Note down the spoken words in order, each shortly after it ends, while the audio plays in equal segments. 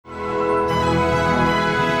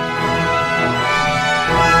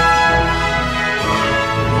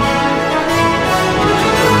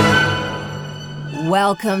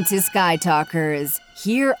Welcome to Sky Talkers.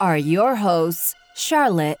 Here are your hosts,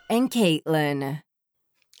 Charlotte and Caitlin.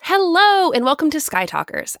 Hello, and welcome to Sky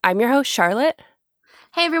Talkers. I'm your host, Charlotte.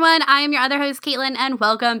 Hey everyone, I am your other host, Caitlin, and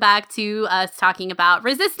welcome back to us talking about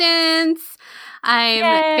Resistance. I'm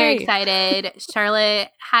very excited.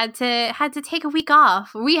 Charlotte had to take a week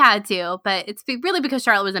off. We had to, but it's really because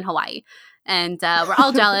Charlotte was in Hawaii, and we're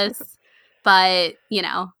all jealous. But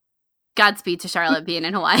Godspeed to Charlotte being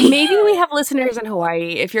in Hawaii. Maybe we have listeners in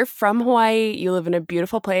Hawaii. If you're from Hawaii, you live in a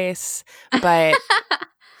beautiful place, but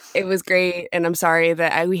it was great, and I'm sorry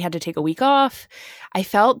that we had to take a week off. I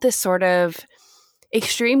felt this sort of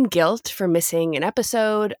extreme guilt for missing an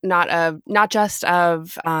episode, not just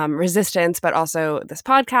of Resistance, but also this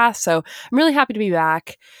podcast. So I'm really happy to be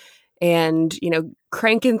back and,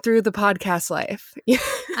 cranking through the podcast life.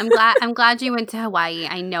 I'm glad you went to Hawaii.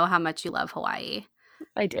 I know how much you love Hawaii.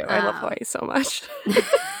 I do. I love Hawaii so much.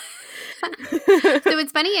 So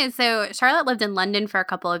what's funny is, Charlotte lived in London for a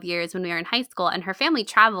couple of years when we were in high school, and her family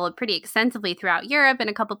traveled pretty extensively throughout Europe and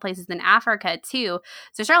a couple places in Africa too.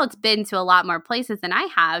 So Charlotte's been to a lot more places than I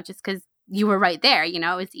have, just because you were right there. It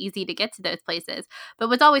was easy to get to those places. But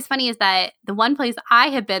what's always funny is that the one place I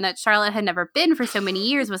had been that Charlotte had never been for so many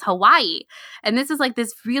years was Hawaii. And this is like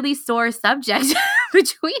this really sore subject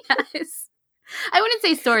between us. I wouldn't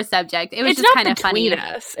say sore subject. It was just kind of funny.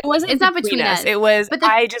 Us. It wasn't. It's not between us. It was.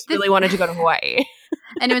 I just really wanted to go to Hawaii.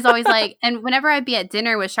 And it was always like, and whenever I'd be at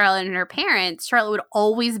dinner with Charlotte and her parents, Charlotte would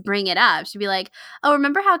always bring it up. She'd be like, "Oh,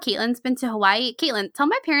 remember how Caitlin's been to Hawaii? Caitlin, tell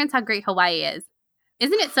my parents how great Hawaii is.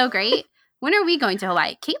 Isn't it so great? When are we going to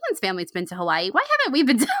Hawaii? Caitlin's family's been to Hawaii. Why haven't we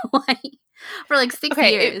been to Hawaii for like 6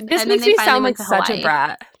 years?" This makes me sound like such a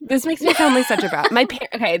brat. This makes me sound like such a brat.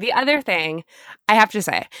 The other thing I have to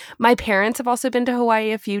say, my parents have also been to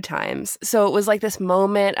Hawaii a few times. So it was like this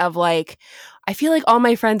moment of like, I feel like all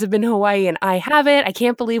my friends have been to Hawaii and I haven't. I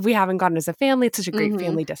can't believe we haven't gone as a family. It's such a great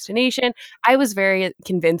family destination. I was very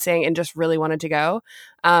convincing and just really wanted to go.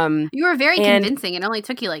 You were very convincing. It only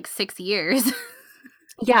took you like 6 years.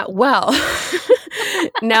 Yeah, well,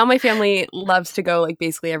 now my family loves to go like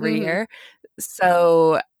basically every year.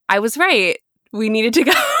 So I was right. We needed to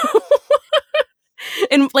go.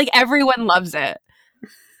 And like everyone loves it.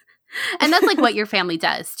 And that's like what your family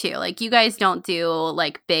does too. Like you guys don't do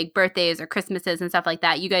like big birthdays or Christmases and stuff like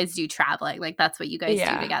that. You guys do traveling. Like that's what you guys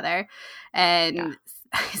do together. And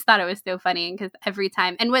I just thought it was so funny because every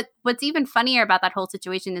time, and what's even funnier about that whole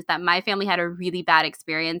situation is that my family had a really bad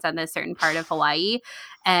experience on this certain part of Hawaii.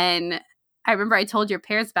 And I remember I told your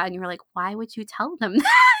parents about it and you were like, why would you tell them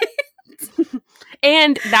that?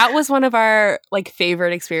 And that was one of our like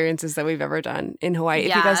favorite experiences that we've ever done in Hawaii.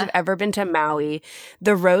 If you guys have ever been to Maui,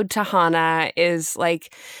 the road to Hana is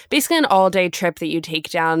like basically an all-day trip that you take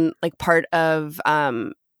down like part of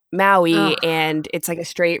Maui, and it's like a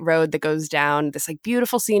straight road that goes down this like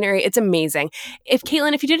beautiful scenery. It's amazing. If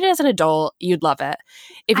you did it as an adult, you'd love it.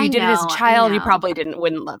 If you did it as a child, you probably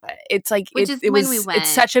wouldn't love it. It's like it's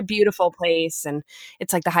such a beautiful place, and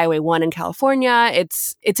it's like the Highway 1 in California.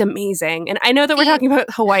 It's amazing. And I know that we're talking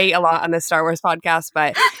about Hawaii a lot on this Star Wars podcast,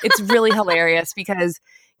 but it's really hilarious because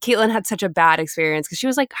Caitlin had such a bad experience because she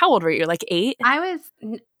was like, how old were you? Like 8?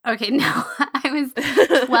 Okay, no, I was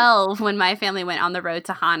 12 when my family went on the road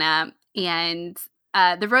to Hana, and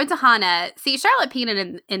the road to Hana, see, Charlotte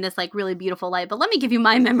painted in this like really beautiful light, but let me give you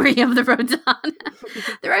my memory of the road to Hana.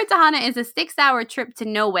 The road to Hana is a 6-hour trip to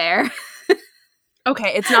nowhere.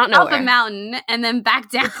 Okay, it's not nowhere. Up a mountain and then back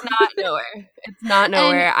down. It's not nowhere. It's not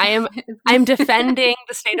nowhere. I'm defending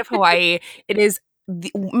the state of Hawaii. It is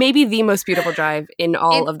maybe the most beautiful drive in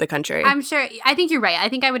all of the country. I'm sure. I think you're right. I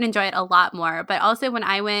think I would enjoy it a lot more. But also when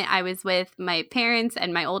I went, I was with my parents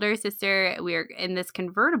and my older sister. We were in this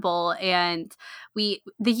convertible, and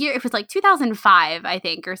it was like 2005, I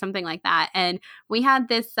think, or something like that. And we had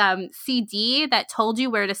this CD that told you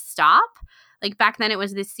where to stop. Like back then it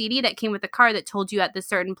was this CD that came with the car that told you at the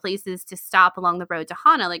certain places to stop along the road to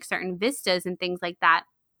Hana, like certain vistas and things like that.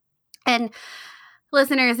 And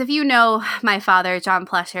listeners, if you know my father, John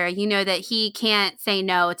Plesher, you know that he can't say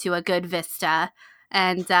no to a good vista.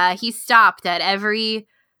 And he stopped at every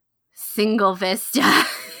single vista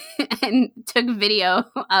and took video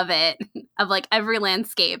of it, of like every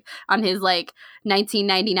landscape on his like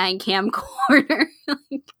 1999 camcorder,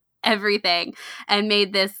 like everything, and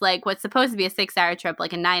made this like what's supposed to be a 6-hour trip,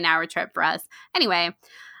 like a 9-hour trip for us. Anyway,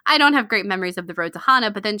 I don't have great memories of the road to Hana,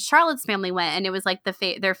 but then Charlotte's family went, and it was like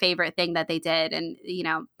their favorite thing that they did. And,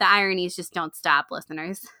 the ironies just don't stop,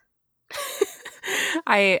 listeners.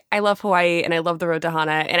 I love Hawaii, and I love the road to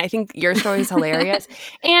Hana, and I think your story is hilarious.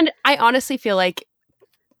 And I honestly feel like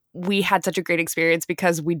we had such a great experience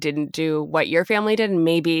because we didn't do what your family did, and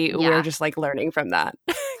maybe we're just like learning from that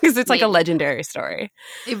because it's like a legendary story.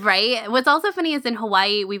 Right. What's also funny is in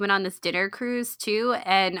Hawaii, we went on this dinner cruise too,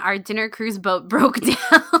 and our dinner cruise boat broke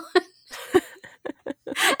down.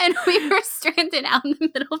 And we were stranded out in the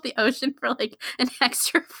middle of the ocean for like an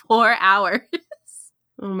extra 4 hours.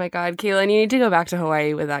 Oh my God, Kaylin, you need to go back to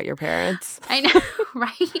Hawaii without your parents. I know,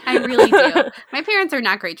 right? I really do. My parents are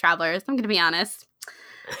not great travelers, I'm going to be honest.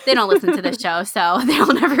 They don't listen to this show, so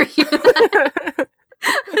they'll never hear that.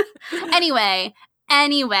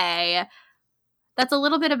 Anyway, that's a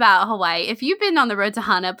little bit about Hawaii. If you've been on the road to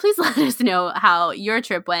Hana, please let us know how your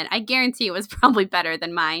trip went. I guarantee it was probably better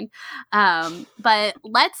than mine. But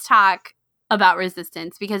let's talk about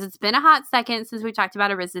Resistance, because it's been a hot second since we talked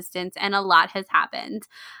about a Resistance and a lot has happened.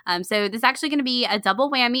 So this is actually going to be a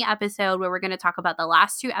double whammy episode where we're going to talk about the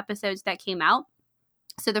last 2 episodes that came out.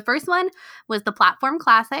 So the first one was the Platform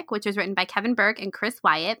Classic, which was written by Kevin Burke and Chris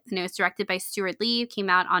Wyatt, and it was directed by Stuart Lee. It came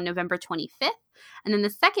out on November 25th. And then the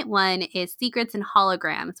second one is Secrets and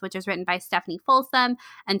Holograms, which was written by Stephanie Folsom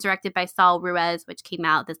and directed by Saul Ruiz, which came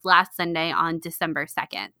out this last Sunday on December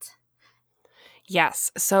 2nd.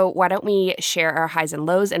 Yes. So why don't we share our highs and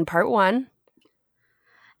lows in part 1?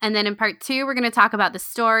 And then in part 2, we're going to talk about the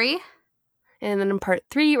story. And then in part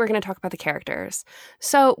 3, we're going to talk about the characters.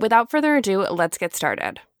 So without further ado, let's get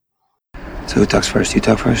started. So who talks first? You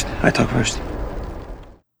talk first? I talk first?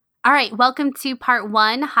 All right, welcome to part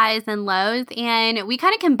 1, highs and lows. And we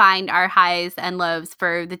kind of combined our highs and lows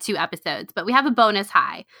for the 2 episodes, but we have a bonus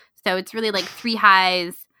high. So it's really like 3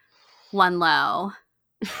 highs, 1 low.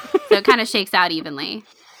 So it kind of shakes out evenly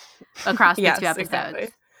across the 2 episodes. Exactly.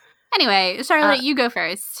 Anyway, Charlotte, you go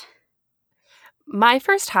first. My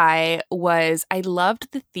first high was I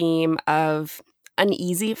loved the theme of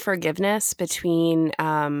uneasy forgiveness between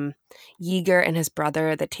Yeager and his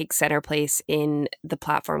brother that takes center place in the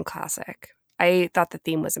Platform Classic. I thought the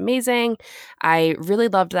theme was amazing. I really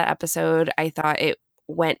loved that episode. I thought it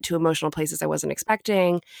went to emotional places I wasn't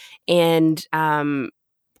expecting. And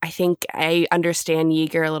I think I understand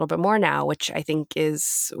Yeager a little bit more now, which I think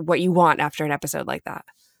is what you want after an episode like that.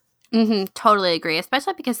 Totally agree,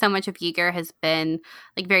 especially because so much of Yeager has been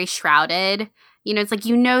like very shrouded. You know, it's like,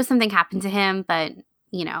 you know, something happened to him, but,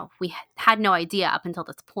 you know, we had no idea up until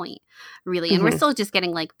this point, really. And we're still just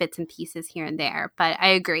getting like bits and pieces here and there. But I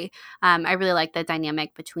agree. I really like the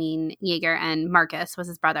dynamic between Yeager and Marcus, was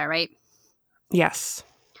his brother, right? Yes.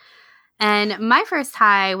 And my first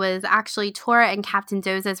high was actually Tora and Captain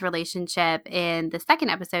Doza's relationship in the second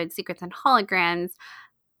episode, Secrets and Holograms.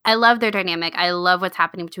 I love their dynamic. I love what's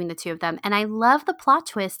happening between the 2 of them. And I love the plot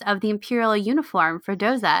twist of the Imperial uniform for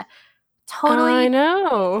Doza. Totally. I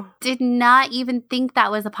know. Did not even think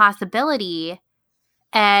that was a possibility.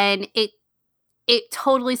 And it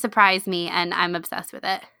totally surprised me, and I'm obsessed with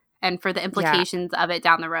it. And for the implications of it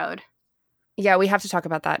down the road. Yeah, we have to talk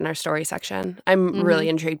about that in our story section. I'm really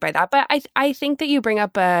intrigued by that. But I think that you bring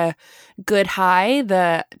up a good high,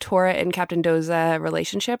 the Tora and Captain Doza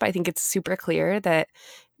relationship. I think it's super clear that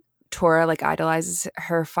Tora like idolizes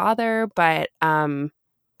her father, but kind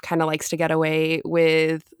of likes to get away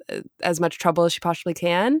with as much trouble as she possibly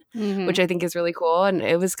can, which I think is really cool. And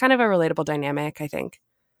it was kind of a relatable dynamic, I think.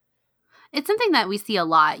 It's something that we see a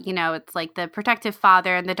lot. You know, it's like the protective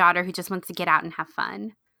father and the daughter who just wants to get out and have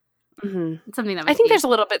fun. It's something that I think there's a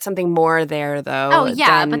little bit something more there, though. Oh,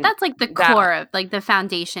 yeah, but that's like the core of, like, the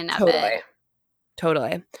foundation of it.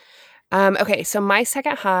 Totally. Okay, so my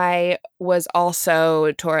second high was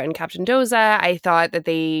also Tora and Captain Doza. I thought that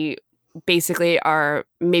they basically are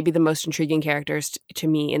maybe the most intriguing characters to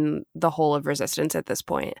me in the whole of Resistance at this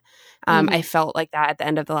point. I felt like that at the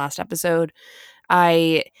end of the last episode.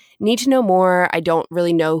 I need to know more. I don't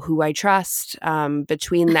really know who I trust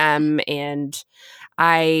between them, and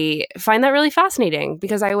I find that really fascinating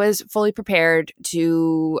because I was fully prepared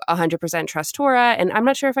to 100% trust Tora, and I'm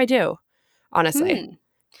not sure if I do, honestly.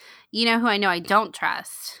 You know who I know I don't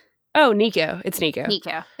trust? Oh, Nico. It's Nico.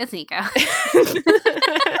 It's Nico.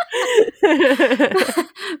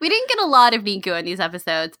 We didn't get a lot of Nico in these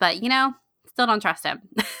episodes, but, you know, still don't trust him.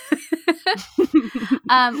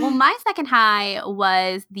 Well, my second high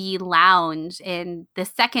was the lounge in the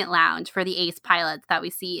second lounge for the Ace pilots that we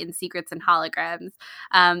see in Secrets and Holograms.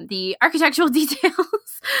 The architectural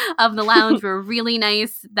details of the lounge were really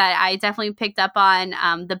nice that I definitely picked up on.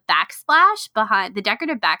 The backsplash behind the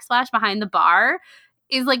decorative backsplash behind the bar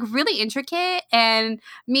is like really intricate, and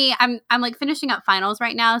I'm like finishing up finals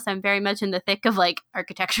right now, so I'm very much in the thick of like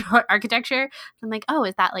architecture. I'm like, oh,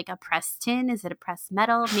 is that like a pressed tin? Is it a pressed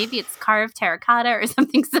metal? Maybe it's carved terracotta or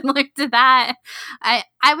something similar to that. I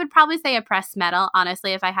I would probably say a pressed metal,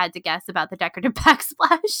 honestly, if I had to guess about the decorative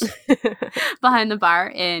backsplash behind the bar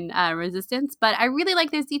in Resistance. But I really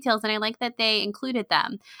like those details, and I like that they included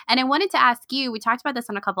them. And I wanted to ask you, we talked about this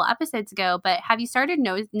on a couple episodes ago, but have you started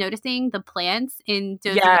noticing the plants in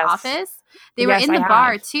Dozer's office? They were in the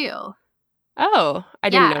bar too. Oh, I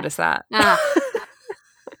didn't notice that.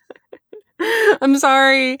 I'm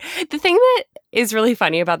sorry. The thing that is really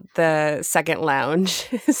funny about the second lounge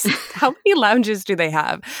is how many lounges do they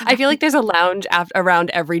have? I feel like there's a lounge around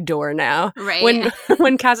every door now. Right.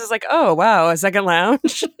 When Kaz is like, oh, wow, a second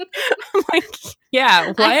lounge? I'm like,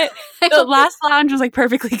 yeah, what? The last lounge was like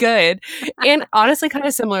perfectly good and honestly kind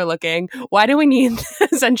of similar looking. Why do we need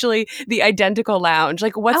essentially the identical lounge?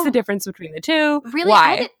 Like, what's the difference between the two? Really?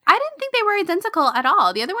 Why? I didn't think they were identical at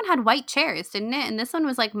all. The other one had white chairs, didn't it? And this one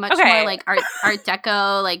was like much more like art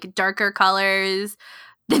deco, like darker colors,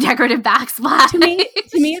 the decorative backsplash. To me,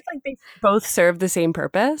 it's like they both serve the same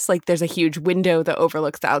purpose. Like there's a huge window that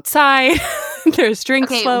overlooks the outside. There's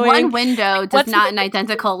drinks flowing. One window does not an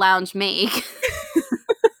identical lounge make.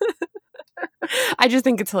 I just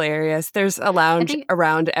think it's hilarious. There's a lounge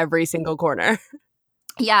around every single corner.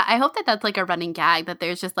 Yeah, I hope that that's like a running gag, that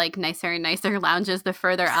there's just like nicer and nicer lounges the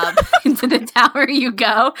further up into the tower you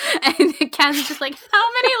go. And Kaz is just like, how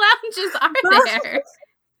many lounges are there?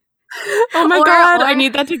 Oh my God, I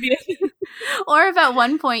need that to be Or if at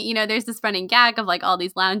one point, you know, there's this running gag of like all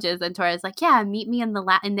these lounges and Tora's like, yeah, meet me in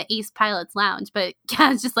the Ace Pilot's lounge. But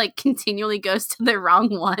Kaz just like continually goes to the wrong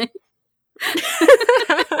one.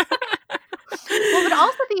 What would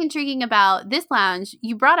also be intriguing about this lounge,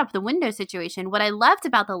 you brought up the window situation. What I loved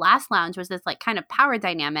about the last lounge was this like kind of power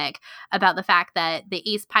dynamic about the fact that the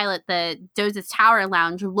Ace Pilot, the Doz's Tower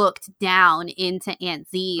lounge, looked down into Aunt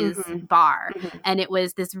Z's bar. And it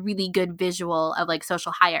was this really good visual of like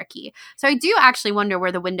social hierarchy. So I do actually wonder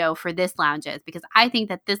where the window for this lounge is, because I think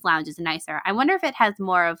that this lounge is nicer. I wonder if it has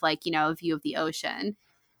more of like, you know, a view of the ocean.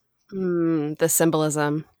 The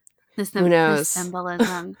symbolism. Who knows? The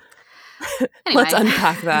symbolism. Anyway. Let's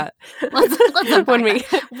unpack that. Let's unpack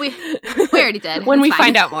that. We already did. When we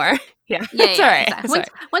find out more. Yeah. It's all right. Exactly.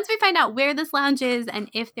 Once we find out where this lounge is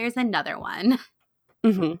and if there's another one.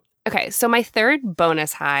 Okay, so my third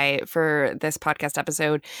bonus high for this podcast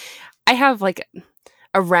episode, I have like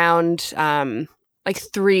around like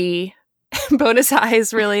 3 bonus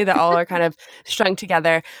highs really that all are kind of strung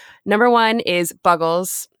together. Number 1 is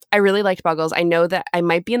Buggles. I really liked Buggles. I know that I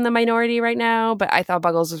might be in the minority right now, but I thought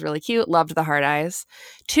Buggles was really cute. Loved the hard eyes.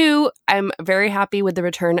 2, I'm very happy with the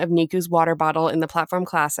return of Niku's water bottle in the Platform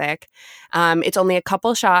Classic. It's only a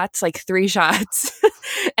couple shots, like 3 shots,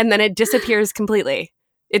 and then it disappears completely.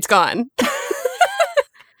 It's gone.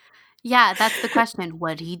 Yeah, that's the question.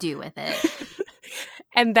 What do you do with it?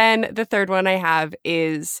 And then the third one I have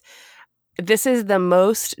is, this is the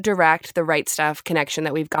most direct The Right Stuff connection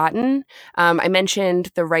that we've gotten. I mentioned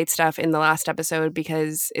The Right Stuff in the last episode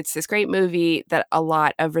because it's this great movie that a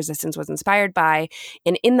lot of Resistance was inspired by.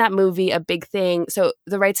 And in that movie, a big thing, so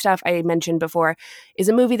The Right Stuff, I mentioned before, is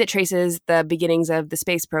a movie that traces the beginnings of the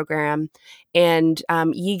space program. And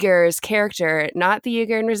Yeager's character, not the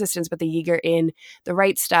Yeager in Resistance, but the Yeager in The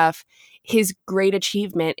Right Stuff, his great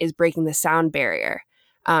achievement is breaking the sound barrier.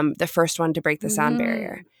 The first one to break the sound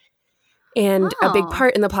barrier. And a big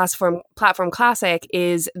part in the Platform Classic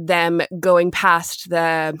is them going past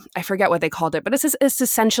the, I forget what they called it, but it's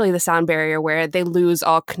essentially the sound barrier where they lose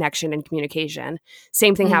all connection and communication.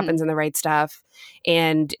 Same thing happens in The Right Stuff.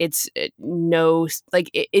 And it's no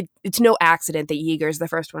accident that Yeager is the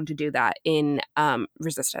first one to do that in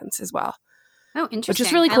Resistance as well. Oh, interesting. Which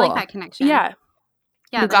is really cool. I like that connection. Yeah.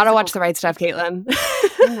 You gotta watch The Right Stuff, Caitlin.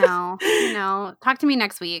 No. Talk to me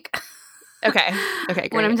next week. Okay,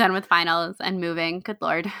 great. When I'm done with finals and moving. Good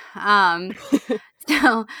Lord.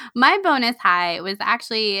 So my bonus high was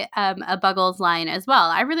actually a Buggles line as well.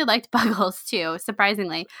 I really liked Buggles too,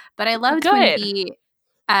 surprisingly. But I loved when he,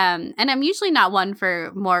 and I'm usually not one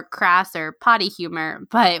for more crass or potty humor,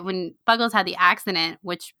 but when Buggles had the accident,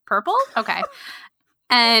 which purple? Okay.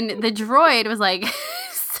 And the droid was like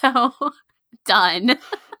so done. It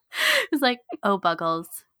was like, oh, Buggles,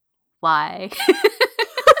 why?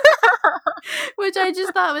 Which I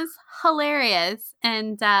just thought was hilarious.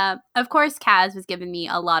 And of course, Kaz was giving me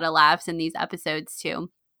a lot of laughs in these episodes too.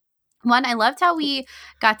 One, I loved how we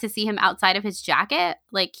got to see him outside of his jacket.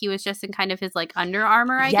 Like he was just in kind of his like Under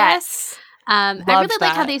Armour, I guess. I really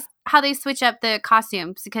like how they switch up the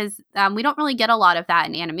costumes, because we don't really get a lot of that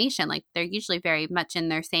in animation. Like they're usually very much in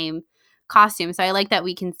their same costume. So I like that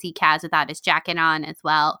we can see Kaz without his jacket on as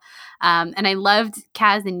well. And I loved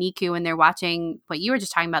Kaz and Niku when they're watching what you were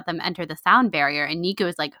just talking about, them enter the sound barrier, and Niku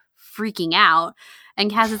is like freaking out.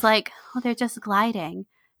 And Kaz is like, oh, they're just gliding.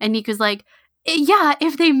 And Niku's like, yeah,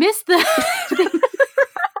 if they miss the...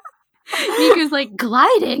 Niku's like,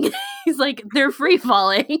 gliding? He's like, they're free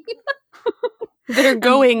falling. They're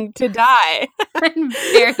going to die. I'm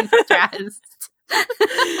very stressed.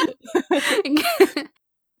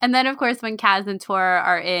 And then, of course, when Kaz and Tor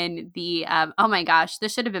are in the, oh my gosh,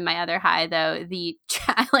 this should have been my other high, though.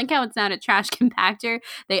 I like how it's not a trash compactor.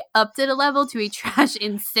 They upped it a level to a trash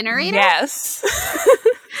incinerator. Yes.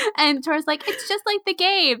 And Tor's like, it's just like the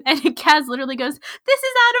game. And Kaz literally goes, this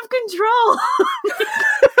is out of control.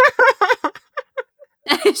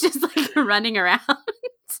 And it's just like running around.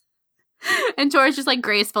 And Tor's just like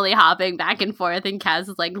gracefully hopping back and forth, and Kaz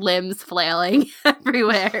is like limbs flailing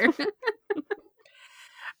everywhere.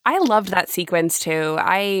 I loved that sequence too.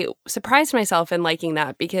 I surprised myself in liking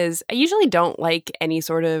that because I usually don't like any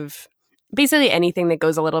sort of, basically anything that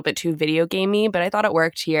goes a little bit too video gamey, but I thought it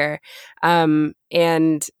worked here. And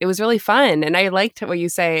it was really fun. And I liked what you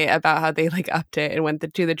say about how they like upped it and went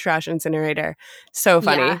to the trash incinerator. So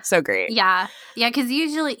funny. Yeah. So great. Yeah. Yeah, because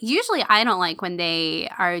usually I don't like when they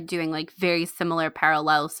are doing like very similar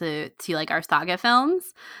parallels to like our saga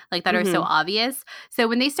films, like that are so obvious. So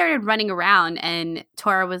when they started running around and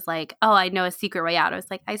Tora was like, oh, I know a secret way out. I was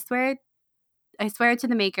like, I swear to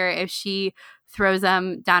the maker, if she throws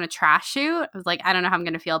them down a trash chute, I was like, I don't know how I'm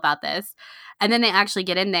going to feel about this. And then they actually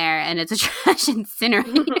get in there and it's a trash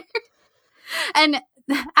incinerator. And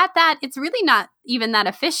at that, it's really not even that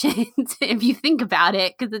efficient if you think about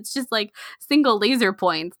it, because it's just like single laser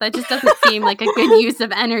points. That just doesn't seem like a good use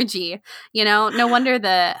of energy. You know, no wonder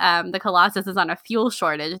the Colossus is on a fuel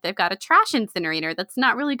shortage. They've got a trash incinerator that's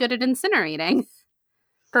not really good at incinerating.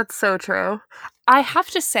 That's so true. I have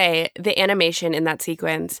to say, the animation in that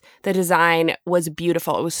sequence, the design was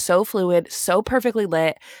beautiful. It was so fluid, so perfectly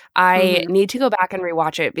lit. I need to go back and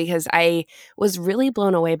rewatch it because I was really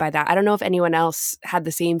blown away by that. I don't know if anyone else had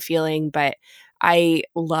the same feeling, but I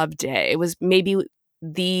loved it. It was maybe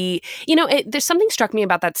there's something struck me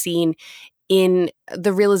about that scene in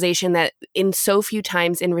the realization that in so few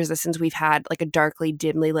times in Resistance we've had like a darkly,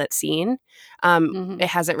 dimly lit scene. It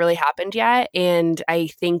hasn't really happened yet. And I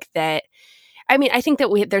think that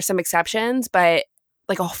there's some exceptions, but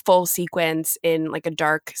like a full sequence in like a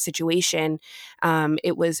dark situation,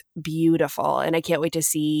 it was beautiful. And I can't wait to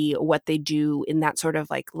see what they do in that sort of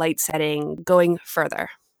like light setting going further.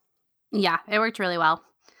 Yeah, it worked really well.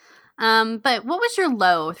 But what was your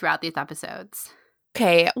low throughout these episodes?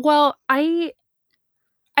 Okay, well, I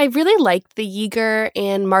really liked the Yeager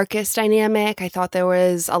and Marcus dynamic. I thought there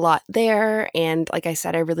was a lot there. And like I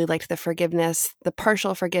said, I really liked the forgiveness, the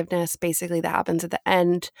partial forgiveness, basically, that happens at the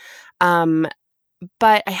end.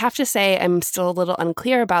 But I have to say, I'm still a little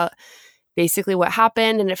unclear about basically what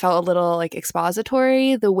happened. And it felt a little like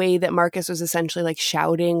expository, the way that Marcus was essentially like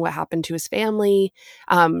shouting what happened to his family,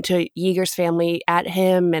 to Yeager's family at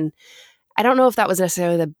him. And I don't know if that was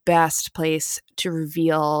necessarily the best place to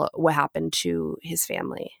reveal what happened to his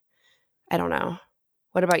family. I don't know.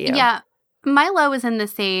 What about you? Yeah, my low was in the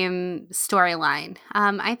same storyline.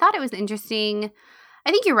 I thought it was interesting.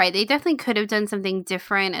 I think you're right. They definitely could have done something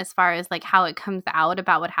different as far as like how it comes out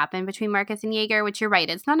about what happened between Marcus and Yeager, which you're right.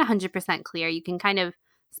 It's not 100% clear. You can kind of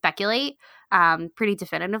speculate pretty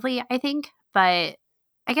definitively, I think. But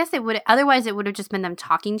I guess it would have just been them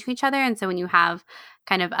talking to each other. And so when you have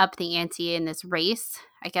kind of up the ante in this race,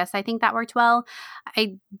 I think that worked well.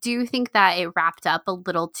 I do think that it wrapped up a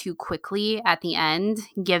little too quickly at the end,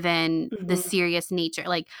 given the serious nature.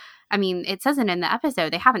 Like, I mean, it says it in the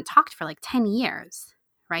episode, they haven't talked for like 10 years,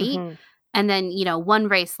 right? And then, one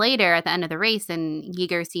race later at the end of the race, and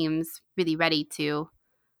Yeager seems really ready to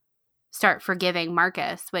start forgiving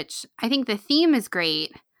Marcus, which I think the theme is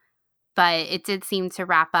great. But it did seem to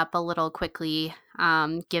wrap up a little quickly,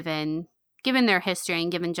 given their history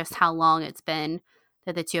and given just how long it's been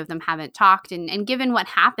that the two of them haven't talked, and given what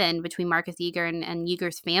happened between Marcus Yeager and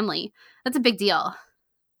Yeager's family. That's a big deal.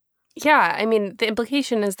 Yeah, I mean, the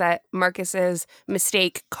implication is that Marcus's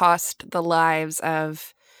mistake cost the lives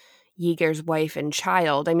of Yeager's wife and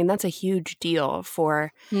child. I mean, that's a huge deal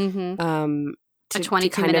for a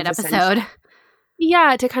 22-minute episode.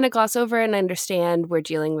 Yeah, to kind of gloss over and understand we're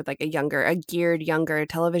dealing with like a geared younger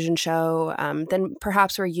television show than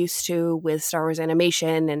perhaps we're used to with Star Wars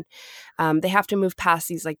animation. And they have to move past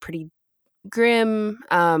these like pretty grim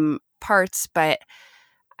parts. But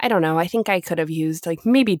I don't know. I think I could have used like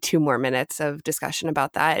maybe 2 more minutes of discussion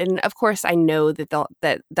about that. And of course, I know that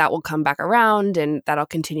that will come back around and that'll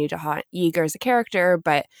continue to haunt Yeager as a character.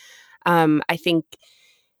 But I think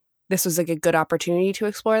this was like a good opportunity to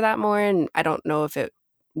explore that more. And I don't know if it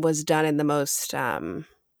was done in the most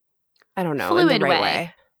I don't know, fluid in the right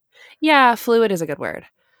way. Yeah, fluid is a good word.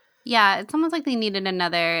 Yeah, it's almost like they needed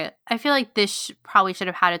another. I feel like this probably should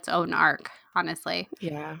have had its own arc, honestly.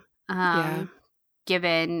 Yeah.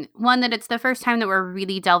 Given one, that it's the first time that we're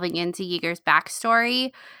really delving into Yeager's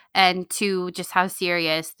backstory, and two, just how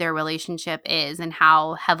serious their relationship is and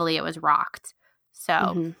how heavily it was rocked.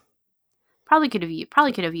 So probably could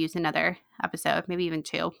have used another episode, maybe even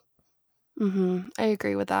two. I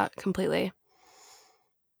agree with that completely.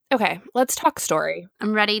 Okay, let's talk story.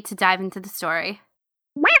 I'm ready to dive into the story.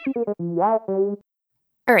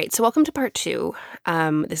 All right, so welcome to part 2.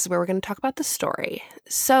 This is where we're going to talk about the story.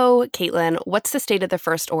 So, Caitlin, what's the state of the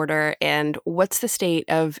First Order, and what's the state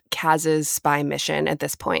of Kaz's spy mission at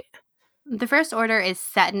this point? The First Order is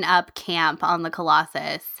setting up camp on the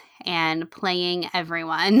Colossus and playing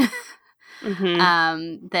everyone.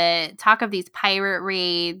 The talk of these pirate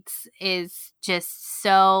raids is just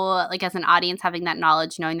so, like, as an audience, having that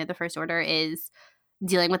knowledge, knowing that the First Order is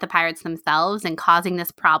dealing with the pirates themselves and causing this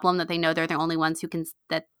problem that they know they're the only ones who can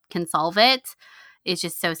solve it, is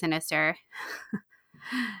just so sinister.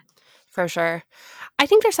 For sure. I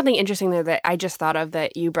think there's something interesting there that I just thought of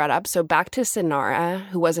that you brought up. So back to Synara,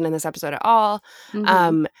 who wasn't in this episode at all.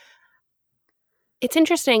 It's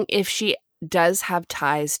interesting if she does have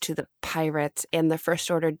ties to the pirates and the First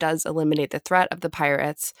Order does eliminate the threat of the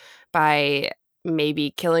pirates by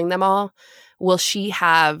maybe killing them all. Will she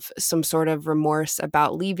have some sort of remorse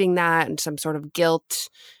about leaving that and some sort of guilt?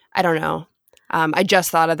 I don't know. I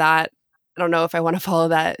just thought of that. I don't know if I want to follow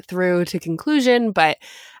that through to conclusion, but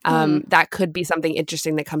that could be something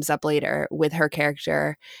interesting that comes up later with her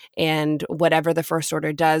character and whatever the First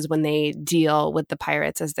Order does when they deal with the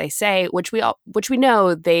pirates, as they say, which we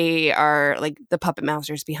know they are like the puppet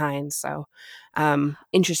masters behind. So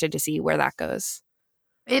interested to see where that goes.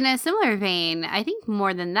 In a similar vein, I think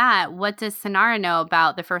more than that, what does Synara know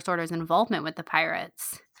about the First Order's involvement with the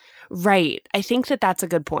pirates? Right. I think that's a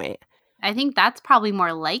good point. I think that's probably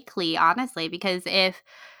more likely, honestly, because if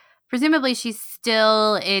presumably she's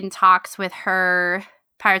still in talks with her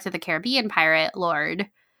Pirates of the Caribbean pirate lord,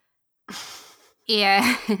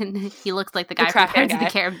 and he looks like the guy from Pirates of the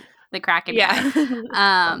Caribbean, the Kraken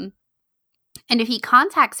guy. And if he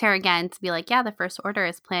contacts her again to be like, yeah, the First Order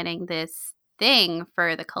is planning this thing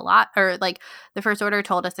for the or like the First Order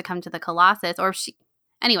told us to come to the Colossus, or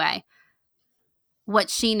anyway,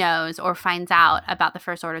 what she knows or finds out about the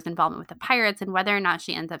First Order's involvement with the pirates and whether or not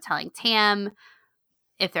she ends up telling Tam,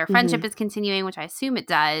 if their friendship is continuing, which I assume it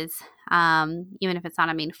does, even if it's not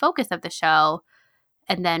a main focus of the show,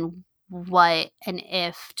 and then what and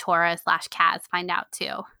if Tora/Kaz find out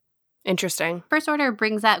too. Interesting. First Order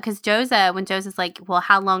brings up, because when Joza's like, well,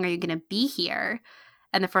 how long are you going to be here?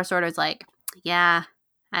 And the First Order's like, yeah,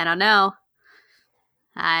 I don't know.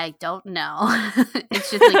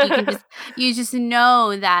 It's just like you just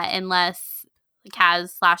know that unless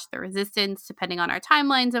Kaz/the Resistance, depending on our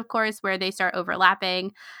timelines, of course, where they start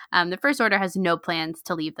overlapping, the First Order has no plans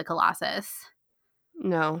to leave the Colossus.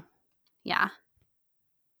 No. Yeah.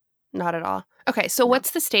 Not at all. Okay, so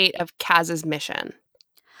what's the state of Kaz's mission?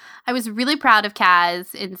 I was really proud of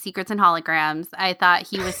Kaz in Secrets and Holograms. I thought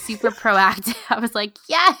he was super proactive. I was like,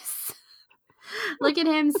 yes! Look at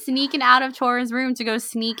him sneaking out of Tora's room to go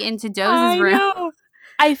sneak into Joza's room. Know.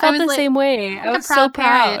 I felt the same way. I was so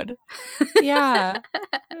proud. Yeah.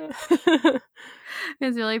 I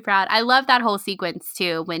was really proud. I love that whole sequence,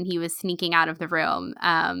 too, when he was sneaking out of the room,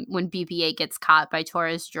 when BB-8 gets caught by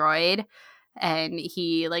Tora's droid, and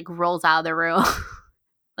he, like, rolls out of the room,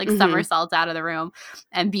 like, somersaults out of the room,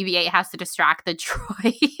 and BB-8 has to distract the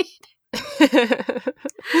droid.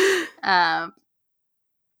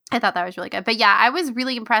 I thought that was really good. But yeah, I was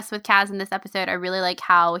really impressed with Kaz in this episode. I really like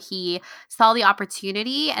how he saw the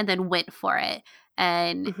opportunity and then went for it.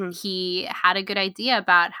 And he had a good idea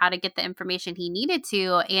about how to get the information he needed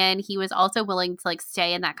to. And he was also willing to like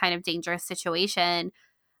stay in that kind of dangerous situation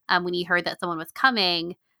when he heard that someone was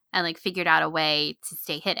coming and like figured out a way to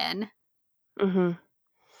stay hidden.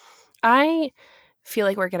 I feel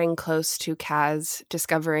like we're getting close to Kaz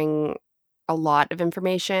discovering a lot of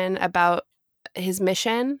information about his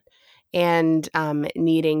mission and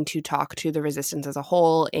needing to talk to the Resistance as a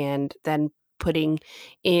whole and then putting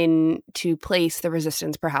into place the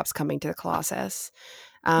Resistance perhaps coming to the Colossus.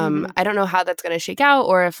 I don't know how that's going to shake out,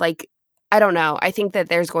 or if like, I don't know. I think that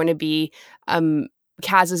there's going to be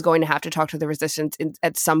Kaz is going to have to talk to the Resistance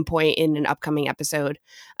at some point in an upcoming episode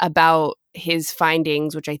about his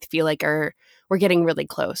findings, which I feel like we're getting really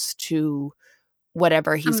close to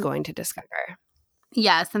whatever he's going to discover.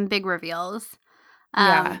 Yeah, some big reveals.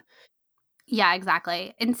 Yeah,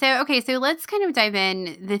 exactly. And so, okay, so let's kind of dive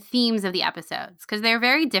in the themes of the episodes because they're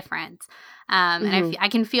very different. And I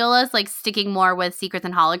can feel us like sticking more with secrets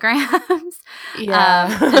and holograms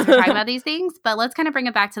as we're talking about these things. But let's kind of bring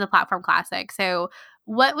it back to the platform classic. So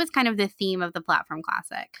what was kind of the theme of the platform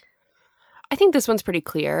classic? I think this one's pretty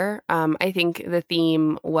clear. I think the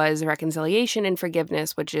theme was reconciliation and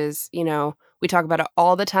forgiveness, which is, you know, we talk about it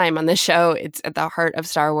all the time on the show. It's at the heart of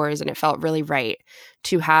Star Wars, and it felt really right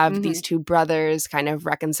to have these two brothers kind of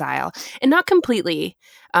reconcile. And not completely,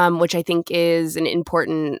 which I think is an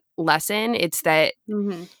important lesson. It's that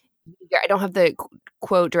I don't have the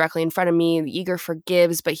quote directly in front of me. Yeager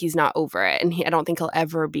forgives, but he's not over it. And I don't think he'll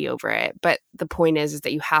ever be over it. But the point is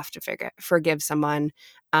that you have to forgive someone.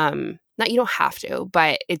 Not you don't have to,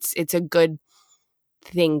 but it's a good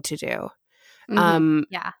thing to do.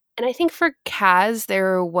 Yeah. And I think for Kaz,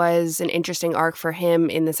 there was an interesting arc for him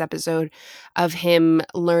in this episode of him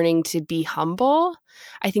learning to be humble.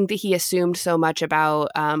 I think that he assumed so much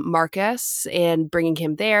about Marcus and bringing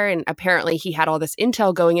him there. And apparently he had all this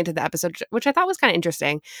intel going into the episode, which I thought was kind of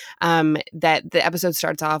interesting, that the episode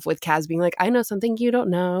starts off with Kaz being like, I know something you don't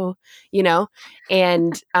know, you know?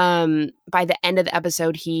 And by the end of the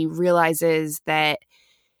episode, he realizes that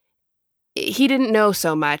he didn't know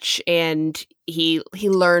so much, and he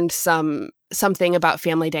learned something about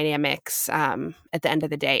family dynamics at the end of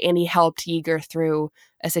the day, and he helped Yeager through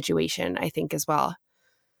a situation, I think, as well.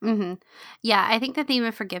 Yeah, I think the theme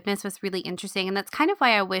of forgiveness was really interesting, and that's kind of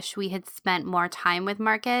why I wish we had spent more time with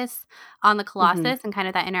Marcus on the Colossus and kind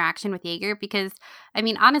of that interaction with Yeager, because, I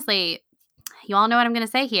mean, honestly, you all know what I'm going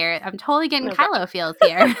to say here. I'm totally getting Kylo feels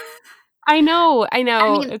here. I know. I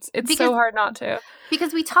mean, it's so hard not to.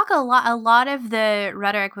 Because we talk a lot of the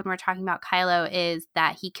rhetoric when we're talking about Kylo is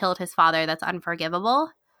that he killed his father. That's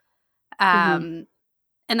unforgivable. And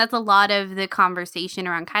that's a lot of the conversation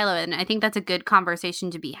around Kylo. And I think that's a good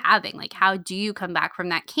conversation to be having. Like, how do you come back from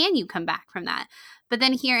that? Can you come back from that? But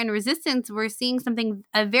then here in Resistance, we're seeing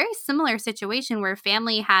a very similar situation where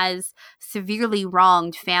family has severely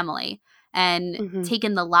wronged family and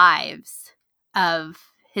taken the lives of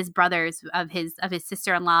his brothers, of his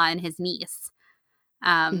sister-in-law and his niece,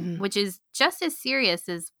 which is just as serious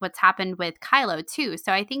as what's happened with Kylo too.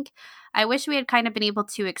 So I think I wish we had kind of been able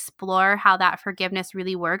to explore how that forgiveness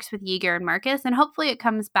really works with Yeager and Marcus, and hopefully it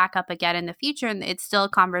comes back up again in the future and it's still a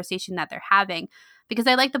conversation that they're having. Because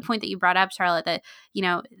I like the point that you brought up, Charlotte, that, you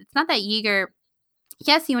know, it's not that Yeager,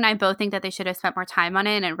 yes, you and I both think that they should have spent more time on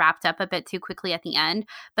it and it wrapped up a bit too quickly at the end,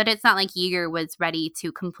 but it's not like Yeager was ready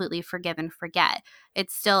to completely forgive and forget.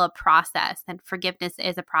 It's still a process, and forgiveness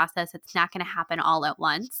is a process. It's not going to happen all at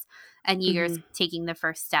once, and Yeager's taking the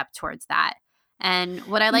first step towards that. And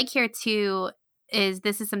what I like here too is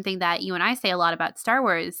this is something that you and I say a lot about Star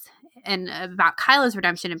Wars and about Kylo's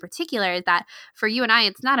redemption in particular, is that for you and I,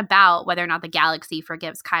 it's not about whether or not the galaxy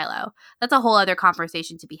forgives Kylo. That's a whole other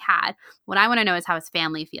conversation to be had. What I want to know is how his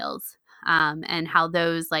family feels, and how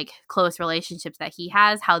those like close relationships that he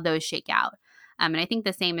has, how those shake out. And I think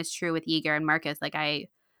the same is true with Yeager and Marcus. Like I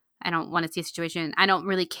don't want to see a situation. I don't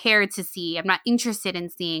really care to see. I'm not interested in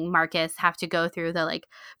seeing Marcus have to go through the like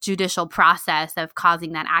judicial process of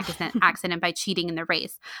causing that accident by cheating in the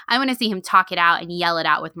race. I want to see him talk it out and yell it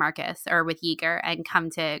out with Marcus or with Yeager and come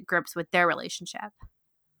to grips with their relationship.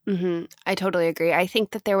 I totally agree. I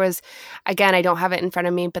think that there was, again, I don't have it in front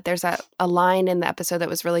of me, but there's a line in the episode that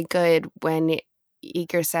was really good when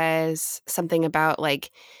Yeager says something about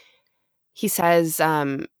like, he says,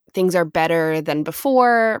 things are better than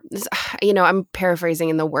before. You know, I'm paraphrasing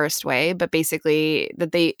in the worst way, but basically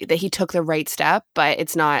that he took the right step, but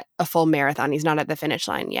it's not a full marathon. He's not at the finish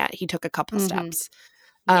line yet. He took a couple steps,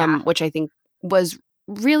 which I think was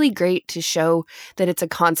really great to show that it's a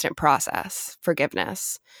constant process,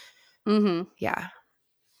 forgiveness. Yeah.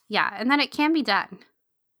 Yeah, and that it can be done.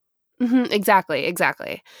 Exactly.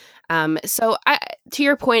 So to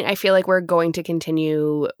your point, I feel like we're going to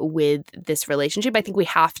continue with this relationship. I think we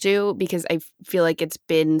have to, because I feel like it's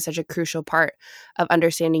been such a crucial part of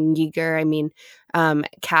understanding Yeager. I mean,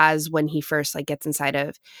 Kaz, when he first like gets inside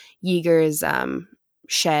of Yeager's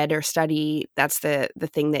shed or study, that's the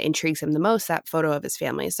thing that intrigues him the most, that photo of his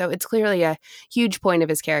family. So it's clearly a huge point of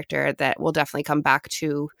his character that we'll definitely come back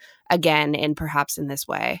to again, and perhaps in this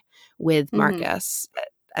way with Marcus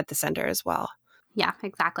at the center as well. Yeah,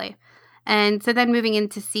 exactly. And so then moving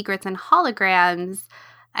into secrets and holograms,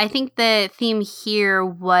 I think the theme here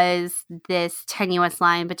was this tenuous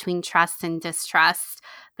line between trust and distrust,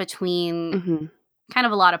 between kind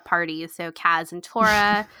of a lot of parties. So Kaz and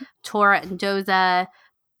Torra, Torra and Doza,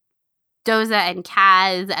 Doza and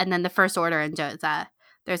Kaz, and then the First Order and Doza.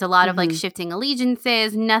 There's a lot of like shifting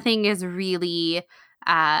allegiances. Nothing is really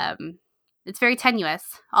it's very tenuous.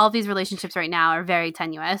 All of these relationships right now are very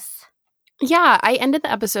tenuous. Yeah, I ended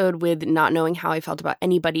the episode with not knowing how I felt about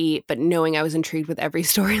anybody, but knowing I was intrigued with every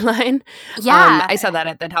storyline. Yeah. I said that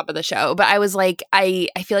at the top of the show, but I was like, I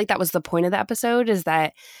feel like that was the point of the episode, is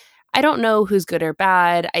that I don't know who's good or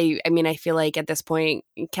bad. I mean, I feel like at this point,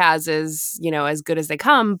 Kaz is, as good as they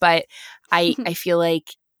come, but I feel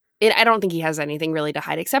like I don't think he has anything really to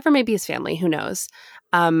hide, except for maybe his family. Who knows?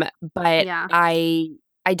 But Yeah.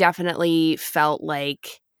 I definitely felt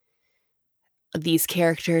like these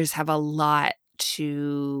characters have a lot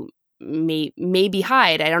to maybe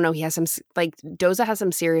hide. I don't know. He has some, like, Doza has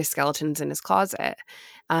some serious skeletons in his closet.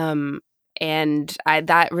 And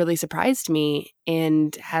that really surprised me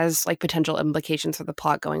and has like potential implications for the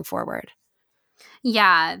plot going forward.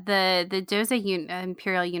 Yeah, the Doza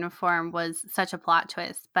Imperial uniform was such a plot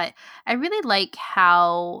twist, but I really like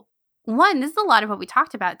how, one, this is a lot of what we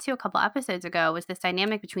talked about too a couple episodes ago, was this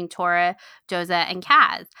dynamic between Tora, Doza, and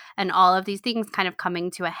Kaz, and all of these things kind of coming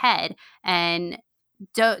to a head, and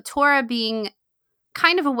Tora being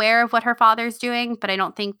kind of aware of what her father's doing, but I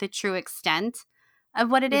don't think the true extent of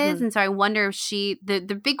what it is. And so I wonder if she, the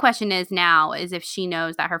big question is now is if she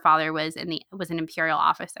knows that her father was an Imperial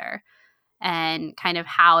officer, and kind of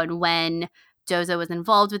how and when Doza was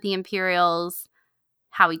involved with the Imperials,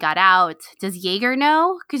 how he got out. Does Jaeger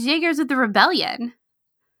know? Because Jaeger's with the rebellion.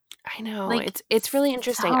 I know. Like, it's really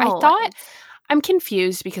interesting. so I'm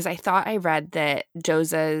confused because I thought I read that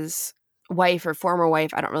Doza's wife or former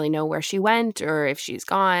wife, I don't really know where she went or if she's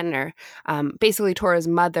gone, or basically Tora's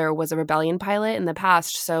mother was a rebellion pilot in the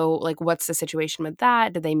past. So like, what's the situation with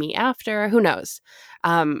that? Did they meet after? Who knows?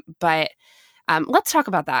 But let's talk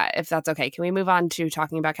about that, if that's okay. Can we move on to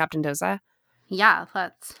talking about Captain Doza? Yeah,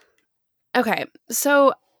 let's. Okay,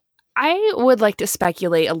 so I would like to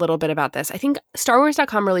speculate a little bit about this. I think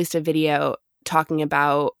StarWars.com released a video talking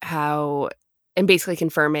about how, and basically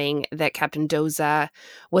confirming that Captain Doza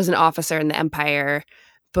was an officer in the Empire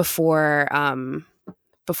before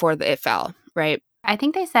it fell, right? I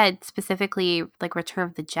think they said specifically like Return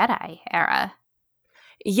of the Jedi era.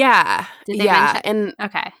 Yeah. Did they mention? And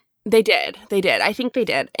okay. They did. I think they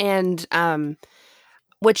did. And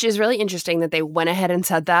which is really interesting that they went ahead and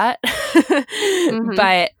said that.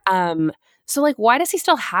 But so like, why does he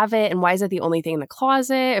still have it, and why is it the only thing in the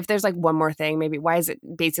closet? If there's like one more thing, maybe why is it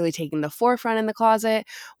basically taking the forefront in the closet?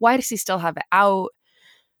 Why does he still have it out?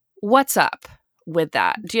 What's up with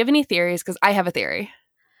that? Do you have any theories? Because I have a theory.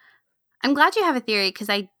 I'm glad you have a theory, because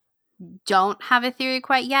I don't have a theory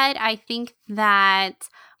quite yet. I think that,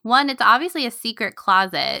 one, it's obviously a secret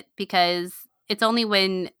closet, because it's only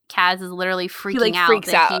when Kaz is literally freaking out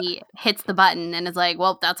that he hits the button and is like,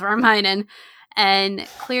 well, that's where I'm hiding. And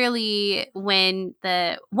clearly when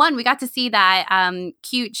we got to see that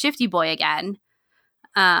cute shifty boy again.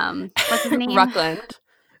 What's his name?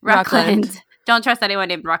 Ruckland. Don't trust anyone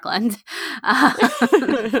named Ruckland.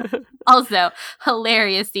 Also,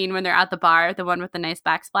 hilarious scene when they're at the bar, the one with the nice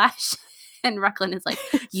backsplash. And Ruckland is like,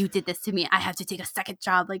 you did this to me. I have to take a second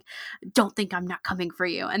job. Like, don't think I'm not coming for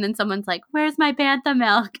you. And then someone's like, where's my bantha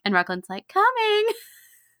milk? And Ruckland's like, coming.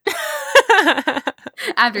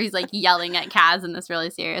 After he's like yelling at Kaz in this really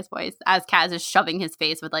serious voice as Kaz is shoving his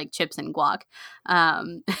face with like chips and guac.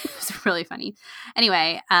 It's really funny.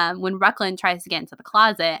 Anyway, when Ruckland tries to get into the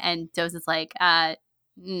closet and Doza's like,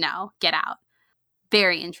 no, get out.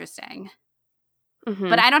 Very interesting.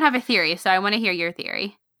 But I don't have a theory, so I want to hear your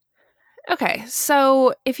theory. Okay,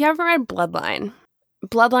 so if you haven't read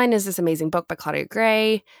Bloodline is this amazing book by Claudia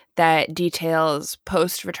Gray that details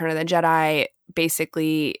post Return of the Jedi.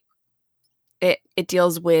 Basically, it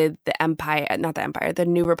deals with the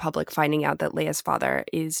New Republic finding out that Leia's father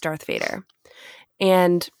is Darth Vader.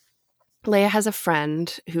 And Leia has a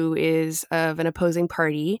friend who is of an opposing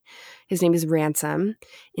party. His name is Ransom,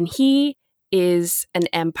 and he is an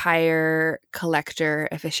Empire collector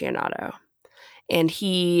aficionado. And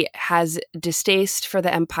he has distaste for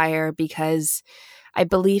the Empire because I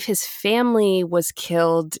believe his family was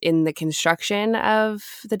killed in the construction of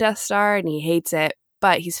the Death Star, and he hates it.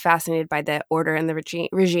 But he's fascinated by the order and the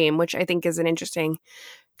regime, which I think is an interesting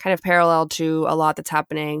kind of parallel to a lot that's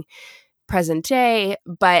happening present day.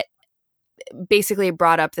 But basically it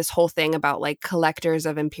brought up this whole thing about like collectors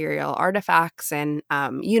of Imperial artifacts and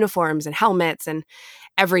uniforms and helmets and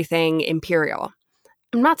everything Imperial.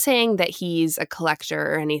 I'm not saying that he's a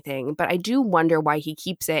collector or anything, but I do wonder why he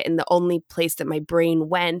keeps it. And the only place that my brain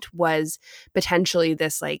went was potentially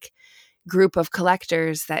this like group of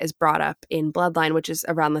collectors that is brought up in Bloodline, which is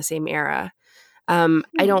around the same era. I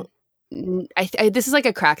don't this is like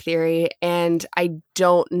a crack theory, and I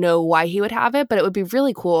don't know why he would have it, but it would be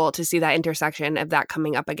really cool to see that intersection of that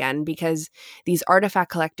coming up again, because these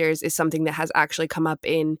artifact collectors is something that has actually come up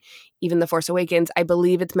in even The Force Awakens. I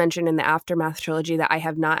believe it's mentioned in the Aftermath trilogy that I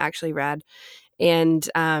have not actually read. And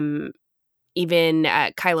even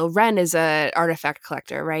Kylo Ren is a artifact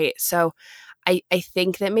collector, right? So I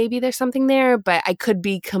think that maybe there's something there, but I could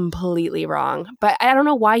be completely wrong. But I don't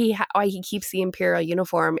know why he keeps the Imperial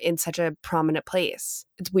uniform in such a prominent place.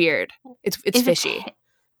 It's weird. It's fishy.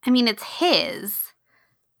 I mean, it's his.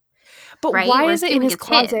 But right? Why is it in his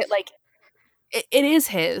closet? Like, it is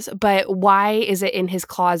his, but why is it in his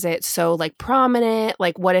closet so like prominent?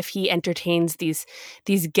 Like, what if he entertains these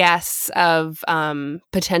guests of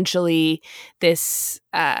potentially this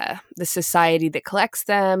the society that collects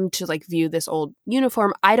them to like view this old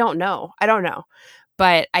uniform? I don't know,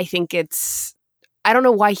 but I think I don't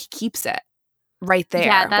know why he keeps it right there.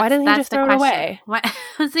 Yeah, why didn't he just throw it away? Why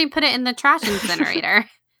doesn't he put it in the trash incinerator?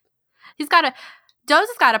 Doze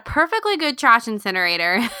has got a perfectly good trash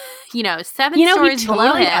incinerator, 7 stories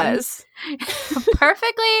below him.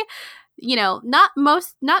 Perfectly,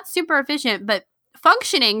 not super efficient, but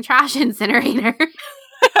functioning trash incinerator.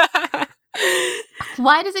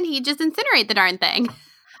 Why doesn't he just incinerate the darn thing?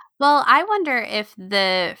 Well, I wonder if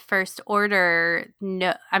the First Order,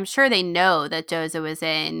 I'm sure they know that Doza was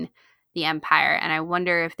in the Empire, and I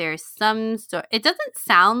wonder if there's some sort. It doesn't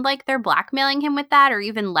sound like they're blackmailing him with that, or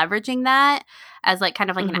even leveraging that as like kind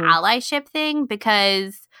of like an allyship thing,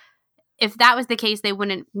 because if that was the case, they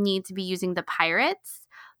wouldn't need to be using the pirates.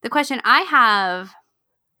 The question I have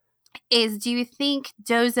is, do you think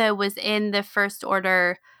Doza was in the First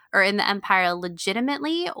Order or in the Empire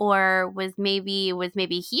legitimately, or was maybe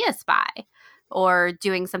he a spy or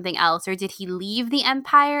doing something else, or did he leave the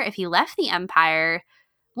Empire? If he left the Empire,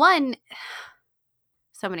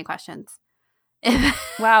 so many questions.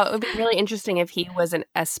 Wow, it would be really interesting if he was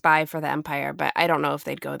a spy for the Empire, but I don't know if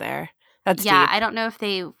they'd go there. That's deep. I don't know if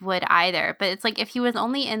they would either. But it's like, if he was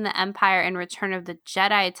only in the Empire in Return of the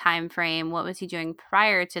Jedi time frame, what was he doing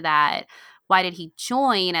prior to that? Why did he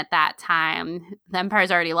join at that time? The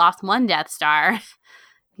Empire's already lost one Death Star.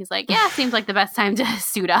 He's like, yeah, seems like the best time to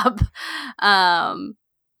suit up.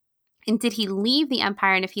 And did he leave the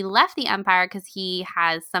Empire? And if he left the Empire because he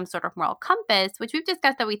has some sort of moral compass, which we've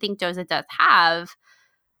discussed that we think Doza does have,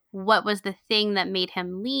 what was the thing that made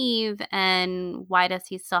him leave, and why does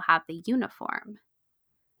he still have the uniform?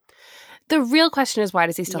 The real question is, why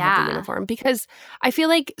does he still have the uniform? Because I feel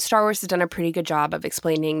like Star Wars has done a pretty good job of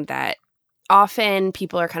explaining that often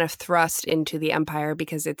people are kind of thrust into the Empire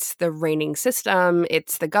because it's the reigning system,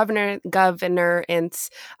 it's the governance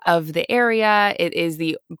of the area, it is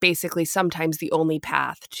basically sometimes the only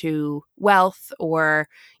path to wealth or,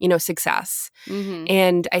 success. Mm-hmm.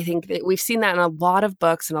 And I think that we've seen that in a lot of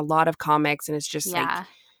books and a lot of comics, and it's just like,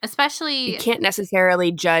 especially, you can't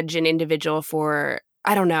necessarily judge an individual for,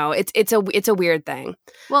 I don't know. It's a weird thing.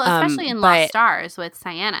 Well, especially in Lost Stars with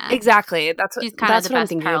Ciena. Exactly. She's kind of the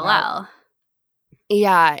best parallel. About.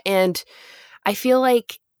 Yeah, and I feel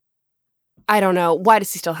like, I don't know, why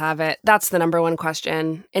does he still have it? That's the number one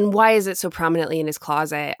question. And why is it so prominently in his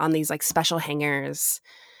closet on these like special hangers?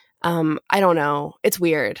 I don't know. It's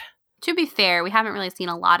weird. To be fair, we haven't really seen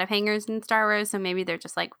a lot of hangers in Star Wars, so maybe they're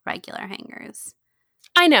just like regular hangers.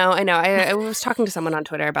 I know. I was talking to someone on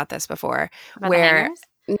Twitter about this before, where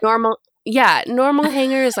normal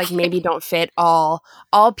hangers like maybe don't fit all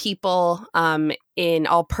people in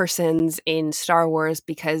all persons in Star Wars,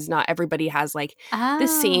 because not everybody has like the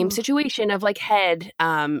same situation of like head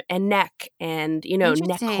and neck and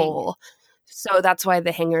neck hole. So that's why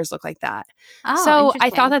the hangers look like that. So I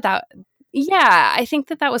thought that I think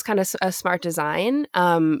that was kind of a smart design.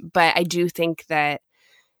 But I do think that,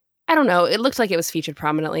 I don't know, it looked like it was featured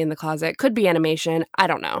prominently in the closet. Could be animation. I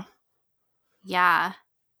don't know. Yeah.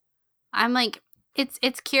 I'm like, it's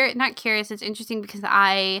not curious. It's interesting because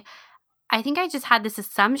I think I just had this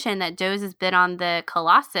assumption that Doze has been on the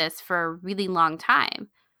Colossus for a really long time.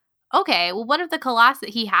 Okay, well, what if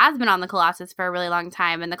he has been on the Colossus for a really long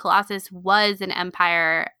time, and the Colossus was an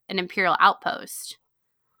Imperial outpost?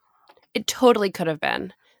 It totally could have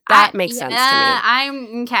been. That makes sense to me.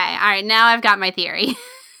 I'm okay. All right, now I've got my theory.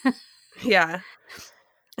 Yeah.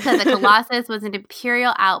 So the Colossus was an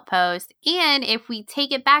Imperial outpost, and if we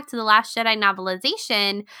take it back to the Last Jedi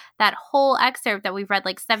novelization, that whole excerpt that we've read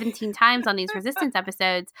like 17 times on these Resistance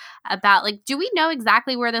episodes about, like, do we know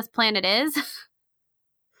exactly where this planet is?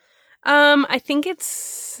 I think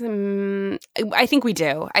it's. I think we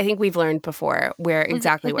do. I think we've learned before where is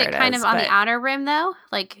it kind of on the outer rim, though,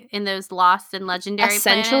 like in those lost and legendary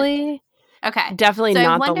essentially. planets? Okay. Definitely so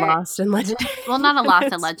not the Lost and Legendary. Well, not a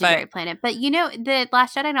Lost and Legendary planet. But, the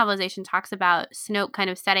Last Jedi novelization talks about Snoke kind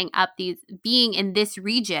of setting up being in this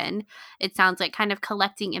region, it sounds like, kind of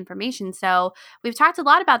collecting information. So we've talked a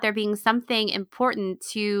lot about there being something important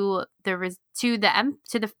to the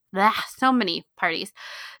so many parties,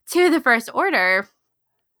 to the First Order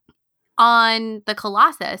on the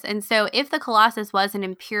Colossus. And so if the Colossus was an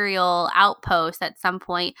Imperial outpost at some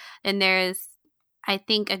point, then there's, I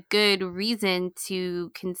think, a good reason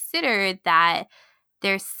to consider that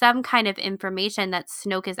there's some kind of information that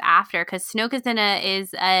Snoke is after, because Snoke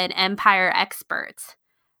is an Empire expert,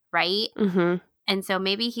 right? Mm-hmm. And so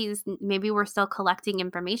maybe we're still collecting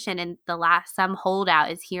information, and some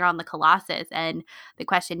holdout is here on the Colossus. And the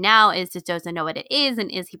question now is, does Doza know what it is,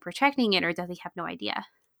 and is he protecting it, or does he have no idea?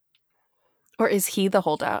 Or is he the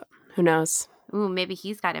holdout? Who knows? Ooh, maybe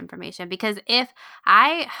he's got information. Because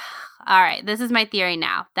all right, this is my theory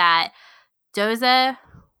now, that Doza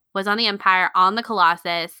was on the Empire, on the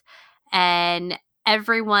Colossus, and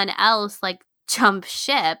everyone else, jumped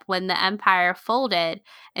ship when the Empire folded,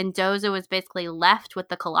 and Doza was basically left with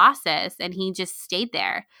the Colossus, and he just stayed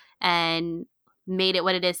there and made it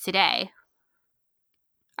what it is today.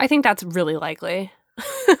 I think that's really likely.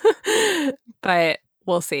 But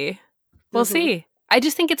we'll see. We'll see. I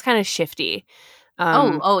just think it's kind of shifty.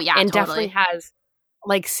 Oh yeah, and totally. definitely has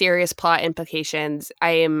serious plot implications.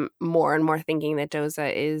 I am more and more thinking that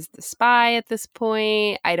Doza is the spy at this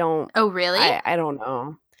point. Oh, really? I don't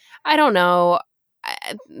know. I don't know.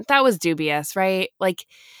 That was dubious, right?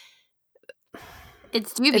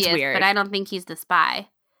 It's dubious, it's weird. But I don't think he's the spy.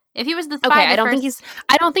 If he was the spy, okay, I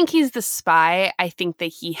don't think he's the spy. I think that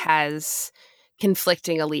he has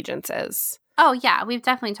conflicting allegiances. Oh yeah, we've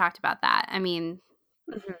definitely talked about that. I mean,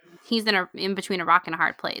 he's in between a rock and a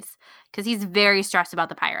hard place because he's very stressed about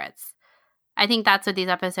the pirates. I think that's what these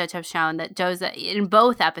episodes have shown, that Doza, in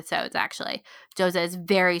both episodes actually, Doza is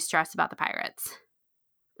very stressed about the pirates.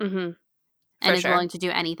 Mm-hmm. And is willing to do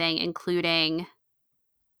anything, including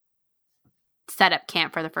set up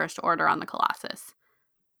camp for the First Order on the Colossus.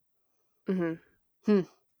 Mm-hmm.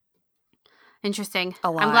 Interesting. A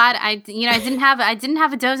lot. I'm glad I didn't have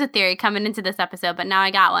a Doza theory coming into this episode, but now I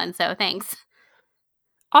got one, so thanks.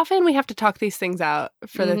 Often we have to talk these things out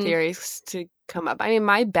for the theories to come up. I mean,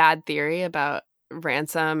 my bad theory about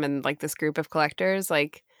Ransom and this group of collectors,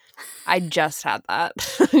 I just had that.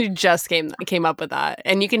 I just came up with that,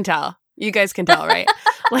 and you can tell. You guys can tell, right?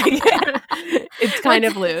 It's kind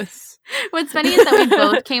of loose. What's funny is that we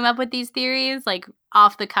both came up with these theories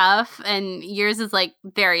off the cuff, and yours is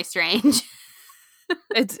very strange.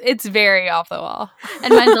 It's very off the wall,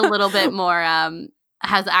 and mine's a little bit more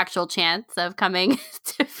has actual chance of coming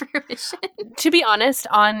to fruition. To be honest,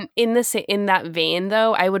 in that vein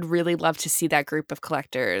though, I would really love to see that group of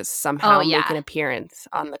collectors somehow make an appearance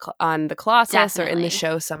on the Colossus. Definitely. Or in the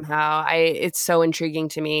show somehow. It's so intriguing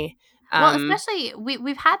to me. Well, especially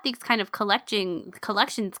we've had these kind of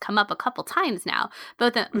collections come up a couple times now.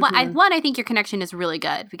 Both I think your connection is really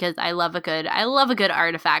good because I love a good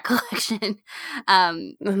artifact collection.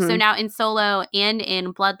 So now in Solo and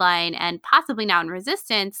in Bloodline and possibly now in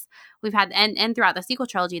Resistance, we've had and throughout the sequel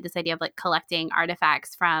trilogy this idea of collecting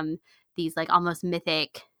artifacts from these almost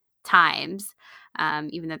mythic times,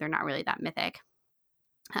 even though they're not really that mythic.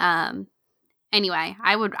 Anyway,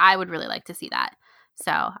 I would really like to see that.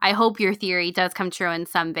 So I hope your theory does come true in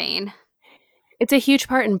some vein. It's a huge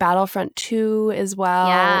part in Battlefront 2 as well.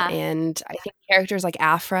 Yeah. And I think characters like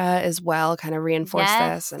Aphra as well kind of reinforce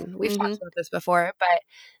this. And we've talked about this before. But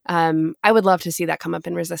I would love to see that come up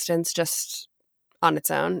in Resistance just on its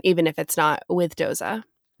own, even if it's not with Doza.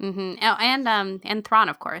 Mm-hmm. Oh, and Thrawn,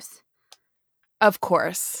 of course. Of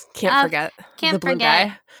course. Can't forget the blue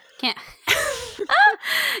guy. Can't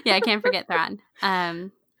forget Thrawn.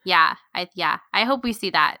 I hope we see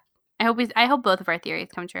that. I hope both of our theories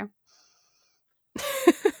come true.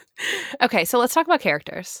 Okay, so let's talk about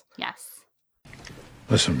characters. Yes.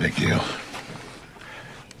 Listen, big deal.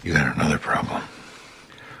 You got another problem.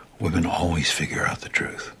 Women always figure out the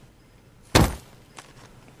truth.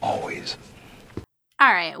 Always.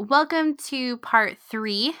 All right, welcome to part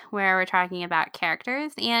 3, where we're talking about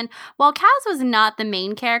characters. And while Kaz was not the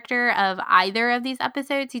main character of either of these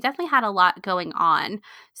episodes, he definitely had a lot going on.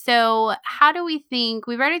 So how do we think,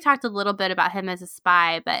 we've already talked a little bit about him as a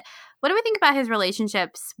spy, but what do we think about his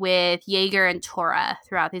relationships with Yeager and Torra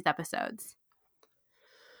throughout these episodes?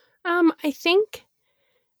 I think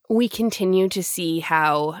we continue to see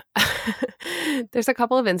how there's a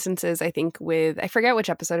couple of instances, I think, I forget which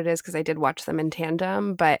episode it is because I did watch them in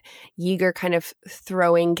tandem, but Yeager kind of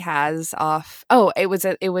throwing Kaz off. Oh, it was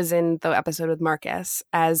in the episode with Marcus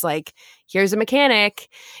as like, here's a mechanic.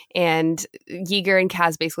 And Yeager and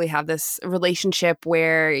Kaz basically have this relationship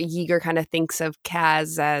where Yeager kind of thinks of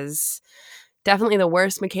Kaz as definitely the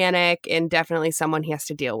worst mechanic and definitely someone he has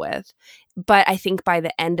to deal with. But I think by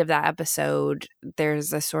the end of that episode,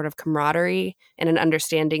 there's a sort of camaraderie and an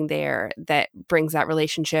understanding there that brings that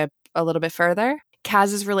relationship a little bit further.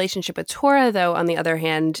 Kaz's relationship with Tora, though, on the other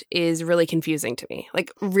hand, is really confusing to me.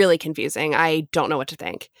 Like, really confusing. I don't know what to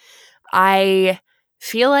think. I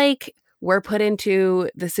feel like we're put into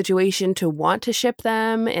the situation to want to ship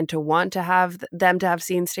them and to want to have them to have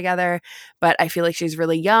scenes together. But I feel like she's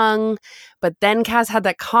really young. But then Kaz had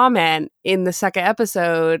that comment in the second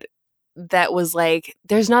episode that was like,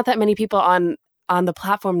 there's not that many people on the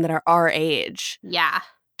platform that are our age. Yeah.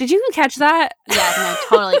 Did you catch that? Yeah, no,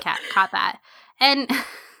 totally caught that. And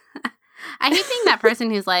I hate being that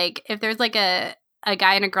person who's like, if there's like a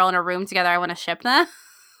guy and a girl in a room together, I want to ship them.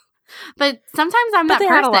 But sometimes I'm that person.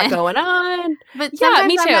 They had a lot going on. But yeah,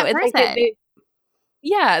 me too. It's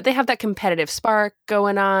like they have that competitive spark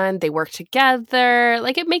going on. They work together.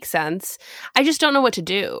 Like, it makes sense. I just don't know what to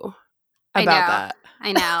do about that.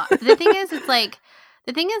 I know. The thing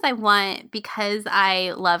is, I want, because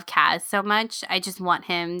I love Kaz so much, I just want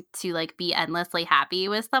him to like be endlessly happy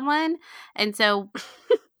with someone. And so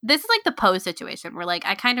this is like the Poe situation where like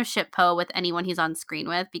I kind of ship Poe with anyone he's on screen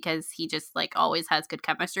with because he just like always has good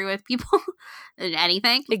chemistry with people and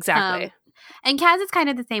anything. Exactly. And Kaz is kind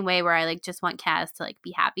of the same way where I like just want Kaz to like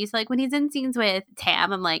be happy. So like when he's in scenes with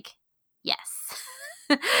Tam, I'm like, yes.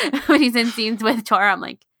 When he's in scenes with Tora, I'm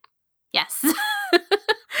like, yes.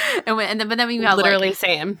 But then we have literally like,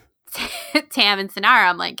 same. Tam and Sinara,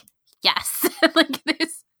 I'm like, yes. Like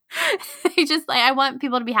this. I want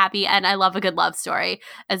people to be happy, and I love a good love story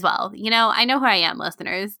as well. You know, I know who I am,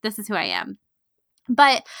 listeners. This is who I am.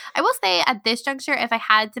 But I will say at this juncture, if I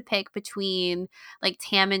had to pick between like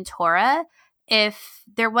Tam and Tora, if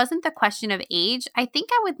there wasn't the question of age, I think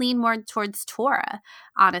I would lean more towards Tora,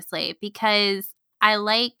 honestly, because I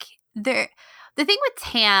like the thing with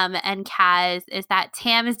Tam and Kaz is that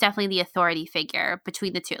Tam is definitely the authority figure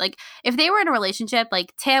between the two. Like, if they were in a relationship,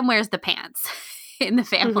 like, Tam wears the pants in the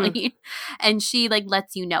family, and she, like,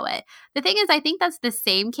 lets you know it. The thing is, I think that's the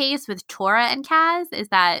same case with Tora and Kaz, is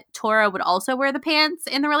that Tora would also wear the pants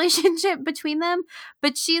in the relationship between them,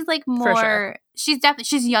 but she's, like, more... Sure.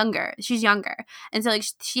 She's younger. And so, like,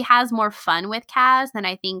 she has more fun with Kaz than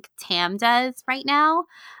I think Tam does right now.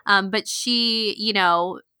 But she, you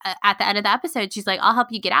know... at the end of the episode, she's like, I'll help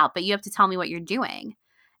you get out, but you have to tell me what you're doing.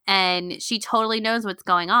 And she totally knows what's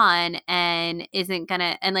going on and isn't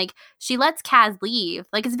gonna, and like, she lets Kaz leave.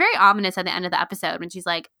 Like, it's very ominous at the end of the episode when she's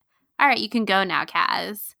like, all right, you can go now,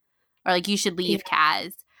 Kaz. Or like, you should leave,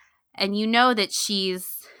 Kaz. And you know that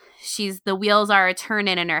she's the wheels are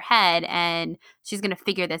turning in her head and she's gonna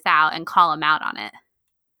figure this out and call him out on it.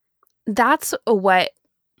 That's what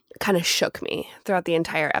kind of shook me throughout the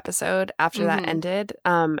entire episode after that ended.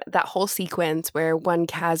 That whole sequence where when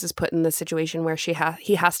Kaz is put in the situation where he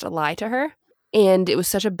has to lie to her, and it was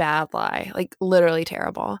such a bad lie, like literally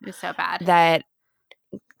terrible. It was so bad that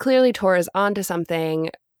clearly Tora's onto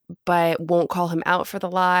something, but won't call him out for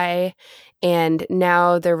the lie, and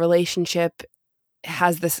now their relationship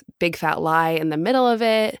has this big fat lie in the middle of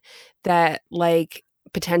it that like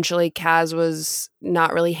potentially Kaz was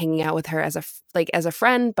not really hanging out with her as a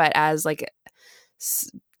friend, but as like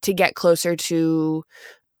to get closer to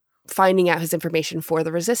finding out his information for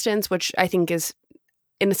the Resistance, which I think is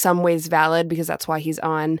in some ways valid because that's why he's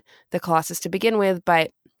on the Colossus to begin with,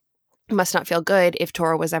 but must not feel good if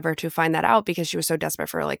Tora was ever to find that out because she was so desperate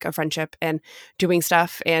for like a friendship and doing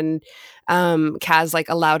stuff, and Kaz like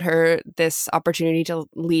allowed her this opportunity to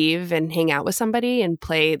leave and hang out with somebody and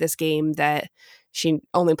play this game that she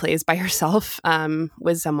only plays by herself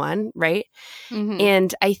with someone, right?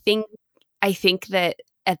 And I think that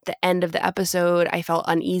at the end of the episode, I felt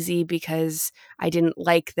uneasy because I didn't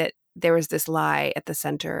like that there was this lie at the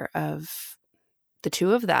center of the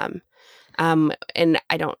two of them. And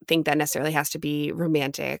I don't think that necessarily has to be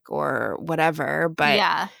romantic or whatever,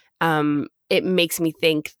 but it makes me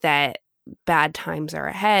think that bad times are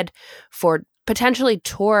ahead for potentially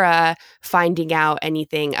Tora finding out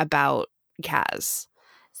anything about Kaz.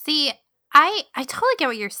 See, I totally get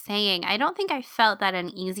what you're saying. I don't think I felt that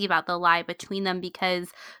uneasy about the lie between them because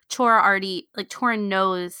Tora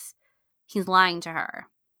knows he's lying to her.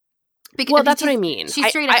 Because, well, that's what I mean. She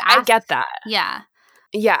straight up asked, I get that. Yeah.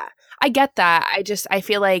 Yeah. I get that. I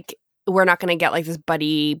feel like we're not going to get like this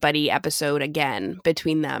buddy episode again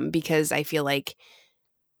between them, because I feel like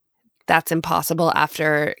that's impossible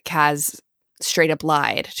after Kaz straight up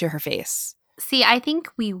lied to her face. See, I think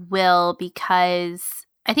we will, because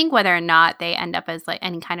I think whether or not they end up as like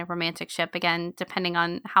any kind of romantic ship, again, depending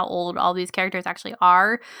on how old all these characters actually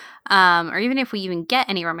are, or even if we even get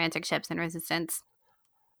any romantic ships in Resistance,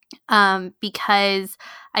 because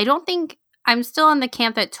I don't think I'm still on the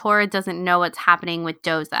camp that Tora doesn't know what's happening with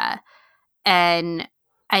Doza. And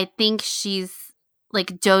I think she's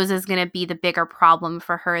like, Doza's going to be the bigger problem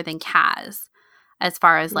for her than Kaz, as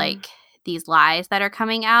far as like these lies that are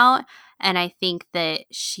coming out. And I think that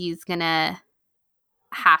she's going to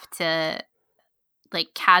have to, like,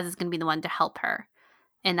 Kaz is going to be the one to help her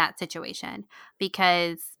in that situation,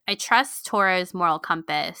 because I trust Tora's moral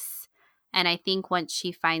compass. And I think once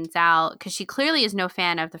she finds out, because she clearly is no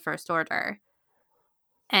fan of the First Order.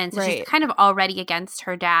 And so she's kind of already against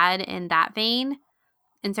her dad in that vein.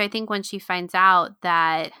 And so I think when she finds out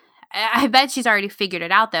that, I bet she's already figured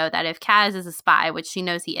it out, though, that if Kaz is a spy, which she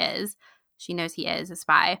knows he is a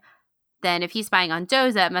spy, then if he's spying on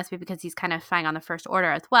Doza, it must be because he's kind of spying on the First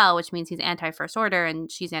Order as well, which means he's anti-First Order, and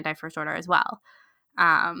she's anti-First Order as well.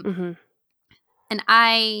 And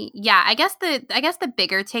I guess the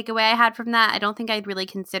bigger takeaway I had from that, I don't think I'd really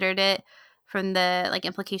considered it from the like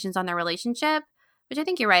implications on their relationship, which I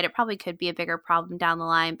think you're right. It probably could be a bigger problem down the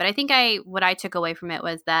line. But I think what I took away from it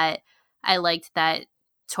was that I liked that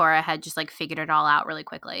Tora had just like figured it all out really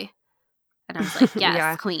quickly. And I was like, yes,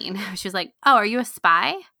 yeah. Queen. She was like, oh, are you a spy?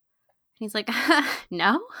 And he's like,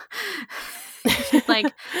 no. She's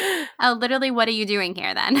like, oh, literally, what are you doing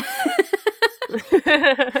here then?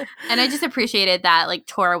 And I just appreciated that like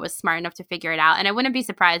Tora was smart enough to figure it out. And I wouldn't be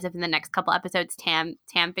surprised if in the next couple episodes Tam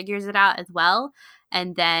figures it out as well.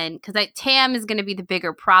 And then, because Tam is going to be the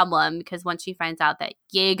bigger problem, because once she finds out that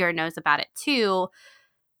Yeager knows about it too,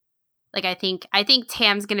 like I think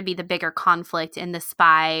Tam's going to be the bigger conflict in the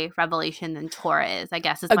spy revelation than Tora is, I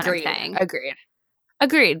guess is what I'm saying.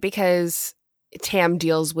 Agreed, because Tam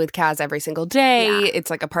deals with Kaz every single day. Yeah. It's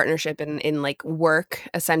like a partnership in like work,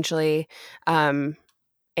 essentially.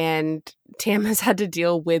 And Tam has had to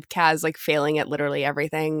deal with Kaz like failing at literally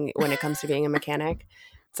everything when it comes to being a mechanic.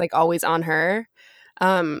 It's like always on her.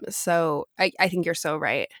 So I think you're so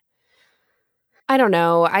right. I don't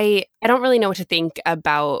know. I don't really know what to think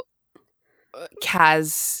about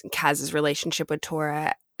Kaz's relationship with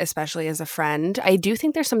Tora, especially as a friend. I do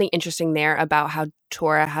think there's something interesting there about how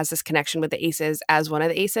Tora has this connection with the Aces as one of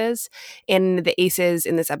the Aces. And the Aces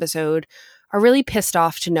in this episode are really pissed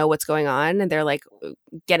off to know what's going on. And they're like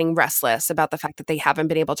getting restless about the fact that they haven't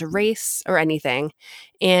been able to race or anything.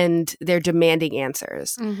 And they're demanding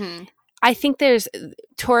answers. Mm-hmm. I think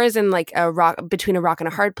Tora's in like between a rock and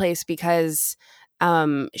a hard place, because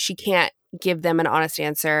she can't give them an honest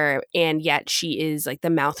answer, and yet she is like the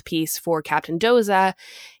mouthpiece for Captain Doza.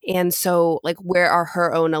 And so like, where are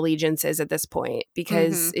her own allegiances at this point?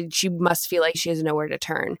 Because she must feel like she has nowhere to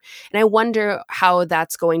turn. And I wonder how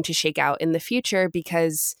that's going to shake out in the future,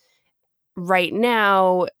 because right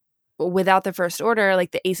now, without the First Order,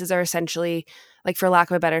 like the Aces are essentially, like, for lack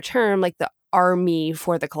of a better term, like the army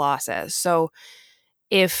for the Colossus. So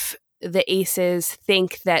if the Aces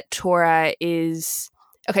think that Tora is...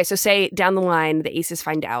 Okay, so say down the line, the Aces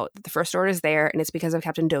find out that the First Order is there, and it's because of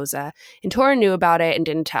Captain Doza, and Tora knew about it and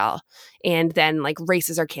didn't tell. And then, like,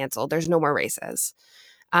 races are canceled. There's no more races.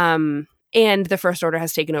 And the First Order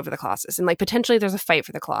has taken over the Colossus. And, like, potentially there's a fight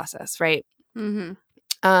for the Colossus, right?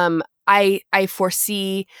 Mm-hmm. I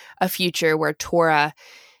foresee a future where Tora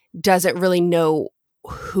doesn't really know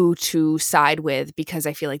who to side with, because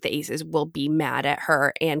I feel like the Aces will be mad at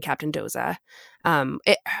her and Captain Doza.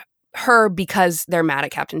 Her because they're mad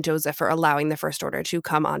at Captain Doza for allowing the First Order to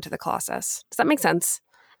come onto the Colossus. Does that make sense?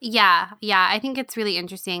 Yeah. I think it's really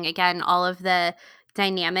interesting. Again, all of the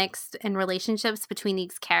dynamics and relationships between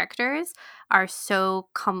these characters are so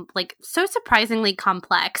surprisingly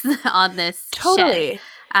complex on this totally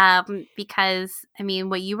ship. Because I mean,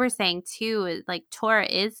 what you were saying too is like Tora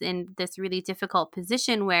is in this really difficult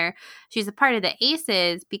position where she's a part of the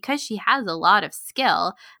Aces because she has a lot of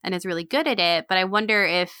skill and is really good at it. But I wonder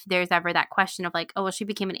if there's ever that question of like, oh, well, she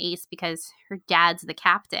became an Ace because her dad's the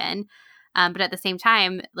captain. But at the same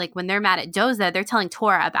time, like when they're mad at Doza, they're telling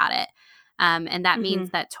Tora about it. And that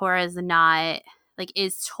means that Tora is not, like,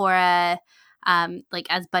 is Tora, like,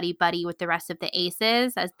 as buddy-buddy with the rest of the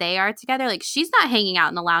Aces as they are together? Like, she's not hanging out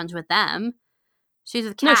in the lounge with them. She's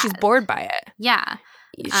with Kaz. No, she's bored by it. Yeah.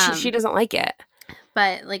 She doesn't like it.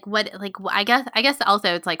 But I guess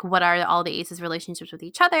also it's like, what are all the aces' relationships with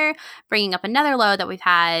each other? Bringing up another low that we've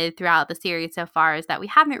had throughout the series so far is that we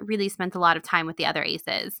haven't really spent a lot of time with the other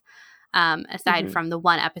aces. Aside from the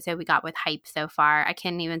one episode we got with Hype so far. I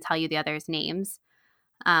can't even tell you the others' names.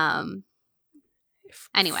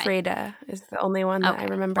 Anyway. Freda is the only one that I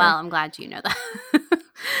remember. Well, I'm glad you know that.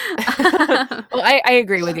 Well, I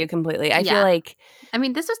agree with you completely. I feel like, I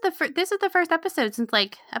mean, this is the first episode since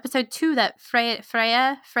like episode 2 that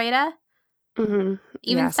Freda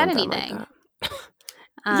even said anything.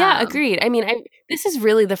 Like yeah, agreed. I mean, this is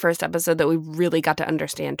really the first episode that we really got to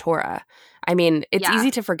understand Tora. I mean, it's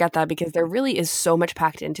easy to forget that because there really is so much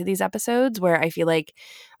packed into these episodes where I feel like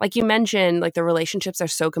you mentioned, like the relationships are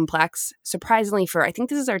so complex. Surprisingly, I think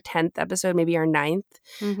this is our 10th episode, maybe our 9th.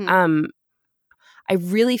 Mm-hmm. I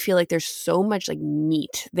really feel like there's so much like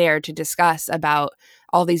meat there to discuss about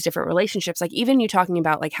all these different relationships. Like even you talking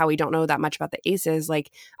about like how we don't know that much about the aces, like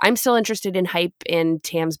I'm still interested in Hype and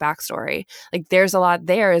Tam's backstory. Like there's a lot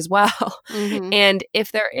there as well. Mm-hmm. And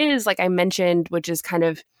if there is, like I mentioned, which is kind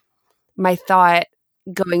of my thought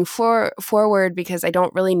going forward, because I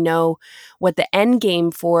don't really know what the end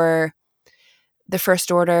game for the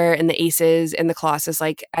First Order and the Aces and the Colossus,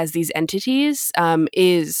 like as these entities,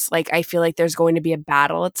 is like, I feel like there's going to be a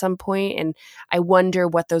battle at some point, and I wonder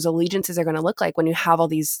what those allegiances are going to look like when you have all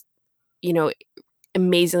these, you know,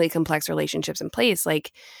 amazingly complex relationships in place,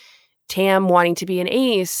 like Tam wanting to be an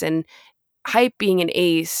ace and Hype being an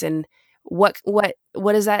ace, and what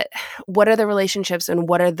is that? What are the relationships, and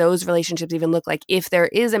what are those relationships even look like if there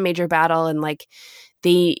is a major battle and like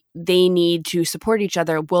they need to support each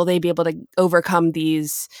other? Will they be able to overcome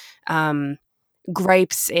these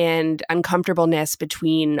gripes and uncomfortableness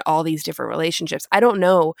between all these different relationships? I don't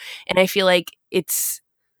know. And I feel like it's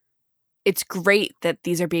great that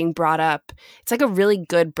these are being brought up. It's like a really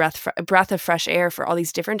good breath of fresh air for all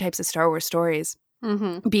these different types of Star Wars stories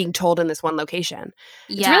being told in this one location.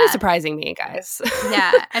 It's really surprising me, guys.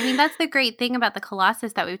 Yeah. I mean, that's the great thing about the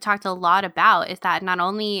Colossus that we've talked a lot about, is that not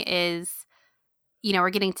only is, you know,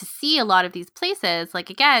 we're getting to see a lot of these places,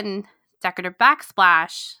 like, again, decorative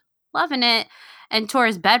backsplash, loving it. And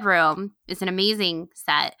Tora's bedroom is an amazing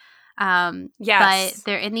set. Yes. But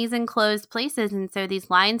they're in these enclosed places, and so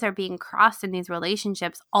these lines are being crossed in these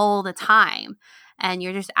relationships all the time. And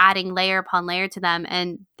you're just adding layer upon layer to them,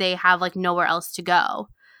 and they have, like, nowhere else to go.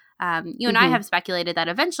 You and I have speculated that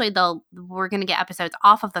eventually we're going to get episodes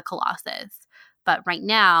off of the Colossus. But right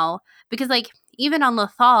now, because, like, even on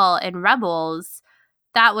Lothal and Rebels,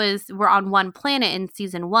 we're on one planet in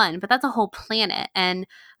season 1, but that's a whole planet. And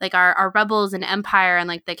like our Rebels and Empire and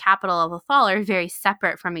like the capital of Lothal are very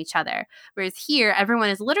separate from each other. Whereas here, everyone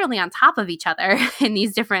is literally on top of each other in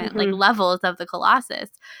these different like levels of the Colossus,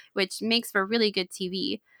 which makes for really good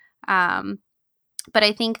TV. But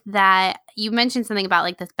I think that you mentioned something about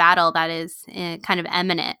like this battle that is kind of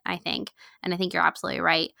imminent, I think. And I think you're absolutely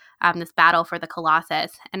right. This battle for the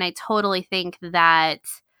Colossus. And I totally think that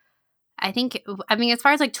I mean, as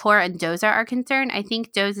far as like Tora and Doza are concerned, I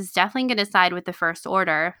think Doza is definitely going to side with the First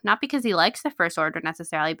Order, not because he likes the First Order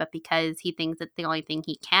necessarily, but because he thinks it's the only thing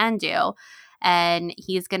he can do. And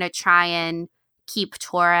he's going to try and keep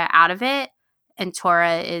Tora out of it. And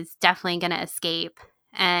Tora is definitely going to escape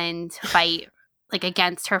and fight like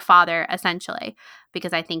against her father, essentially,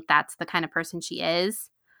 because I think that's the kind of person she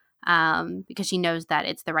is, because she knows that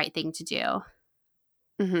it's the right thing to do.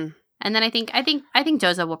 Mm-hmm. And then I think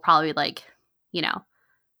Doza will probably, like, you know,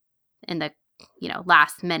 in the, you know,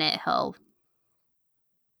 last minute, he'll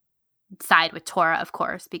side with Tora, of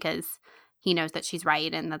course, because he knows that she's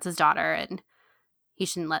right and that's his daughter, and he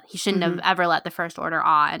shouldn't have ever let the First Order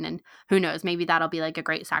on. And who knows, maybe that'll be like a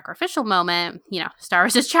great sacrificial moment. You know, Star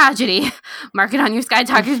Wars is tragedy. Mark it on your Sky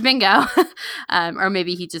Talkers bingo. Or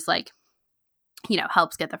maybe he just, like, you know,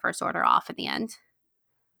 helps get the First Order off in the end.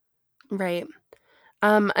 Right.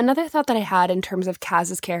 Another thought that I had in terms of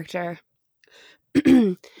Kaz's character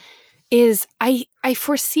is I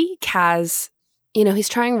foresee Kaz, you know, he's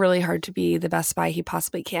trying really hard to be the best spy he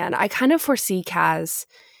possibly can. I kind of foresee Kaz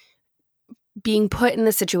being put in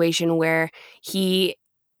the situation where he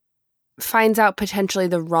finds out potentially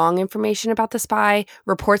the wrong information about the spy,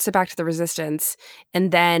 reports it back to the Resistance,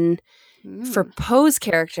 and then for Poe's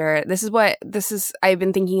character, I've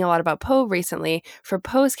been thinking a lot about Poe recently. For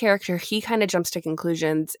Poe's character, he kind of jumps to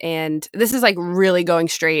conclusions, and this is like really going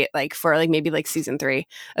straight, like for like maybe like season 3,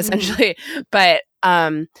 essentially. But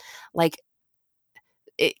like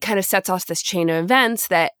it kind of sets off this chain of events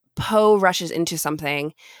that Poe rushes into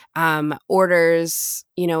something, orders,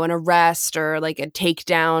 an arrest or like a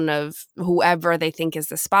takedown of whoever they think is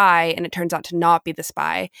the spy, and it turns out to not be the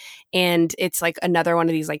spy. And it's like another one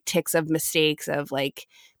of these like ticks of mistakes of like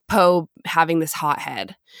Poe having this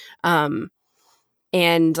hothead,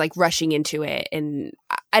 and like rushing into it. And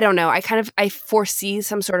I don't know, I foresee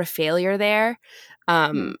some sort of failure there,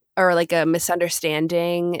 or like a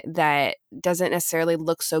misunderstanding that doesn't necessarily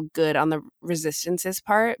look so good on the Resistance's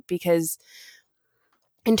part, because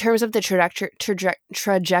in terms of the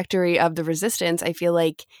trajectory of the Resistance, I feel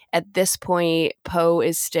like at this point Poe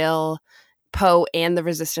and the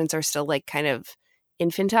Resistance are still like kind of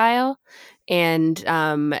infantile, and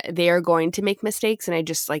they are going to make mistakes, and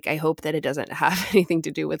I hope that it doesn't have anything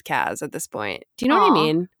to do with Kaz at this point. Do you know what I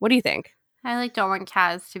mean? What do you think? I like don't want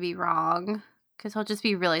Kaz to be wrong, because he'll just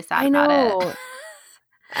be really sad about it.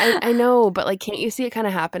 I know, but like, can't you see it kind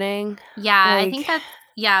of happening? Yeah, I think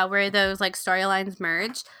that's where those like storylines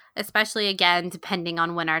merge, especially again depending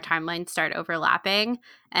on when our timelines start overlapping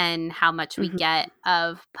and how much we get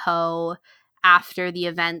of Poe after the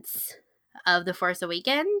events of The Force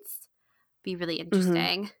Awakens. Be really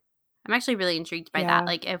interesting. I'm actually really intrigued by that.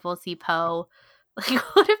 Like, if we'll see Poe. Like,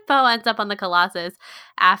 what if Poe ends up on the Colossus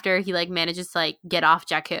after he, like, manages to, like, get off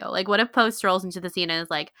Jakku? Like, what if Poe strolls into the scene and is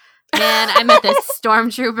like, man, I met this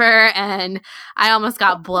stormtrooper and I almost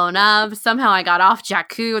got blown up. Somehow I got off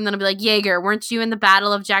Jakku. And then I'll be like, Yeager, weren't you in the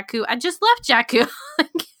Battle of Jakku? I just left Jakku.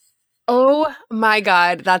 Oh, my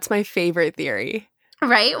God. That's my favorite theory.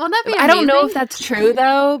 Right? Well, that'd be amazing. I don't know if that's true,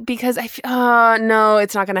 though, because no,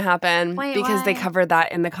 it's not going to happen. Wait, because why? They covered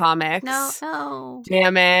that in the comics. No.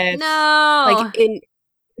 Damn it. No. Like, in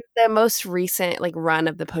the most recent, like, run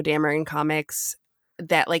of the Poe Dameron comics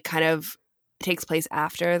that, like, kind of takes place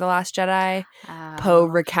after The Last Jedi, Poe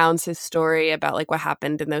recounts his story about, like, what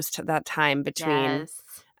happened in that time between.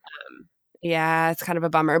 Yes. It's kind of a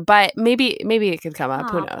bummer. But maybe it could come up.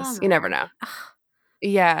 Who knows? Bummer. You never know.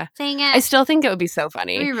 Yeah. Dang it. I still think it would be so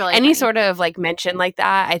funny. It'd be really Any funny. sort of like mention like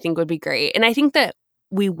that, I think would be great. And I think that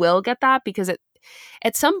we will get that because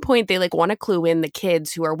at some point they like want to clue in the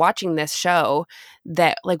kids who are watching this show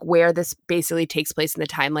that like where this basically takes place in the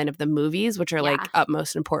timeline of the movies, which are like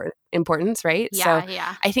utmost importance, right? Yeah, so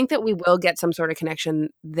I think that we will get some sort of connection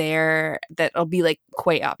there that'll be like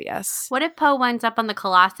quite obvious. What if Poe winds up on the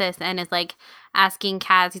Colossus and is like asking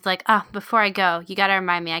Kaz, he's like, oh, before I go, you got to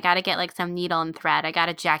remind me, I got to get like some needle and thread. I got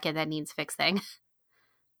a jacket that needs fixing.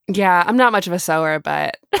 Yeah, I'm not much of a sewer,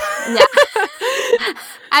 but yeah.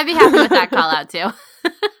 I'd be happy with that call out too.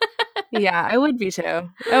 Yeah, I would be too.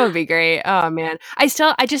 That would be great. Oh man.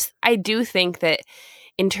 I do think that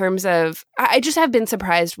in terms of I just have been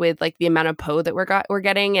surprised with like the amount of Poe that we're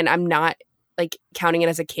getting, and I'm not like counting it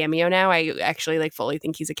as a cameo now. I actually like fully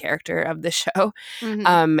think he's a character of the show.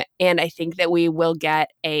 And I think that we will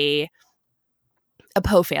get a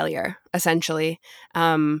Poe failure essentially.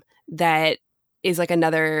 That is like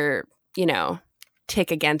another,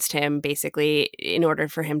 tick against him basically in order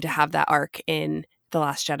for him to have that arc in The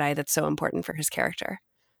Last Jedi that's so important for his character.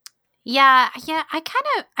 Yeah. I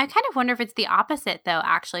kind of wonder if it's the opposite though,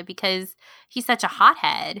 actually, because he's such a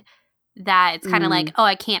hothead that it's kind of like, oh,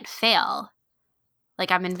 I can't fail. Like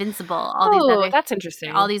I'm invincible. That's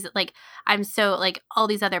interesting. All these like I'm so like all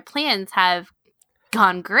these other plans have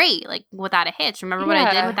gone great, like without a hitch. Remember what I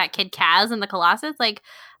did with that kid Kaz and the Colossus? Like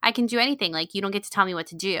I can do anything. Like you don't get to tell me what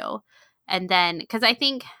to do. And then because I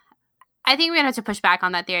think we're gonna have to push back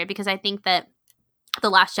on that theory because I think that The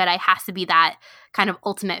Last Jedi has to be that kind of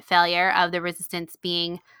ultimate failure of the Resistance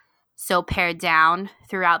being so pared down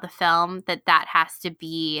throughout the film that has to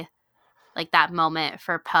be like that moment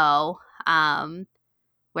for Poe.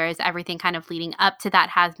 Whereas everything kind of leading up to that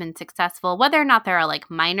has been successful. Whether or not there are like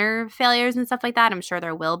minor failures and stuff like that, I'm sure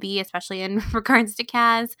there will be, especially in regards to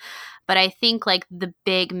Kaz. But I think like the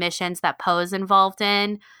big missions that Poe's involved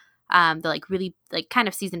in, the like really like kind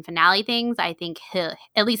of season finale things, I think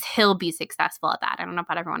he'll be successful at that. I don't know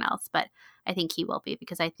about everyone else, but I think he will be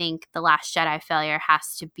because I think The Last Jedi failure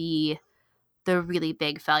has to be the really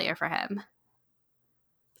big failure for him.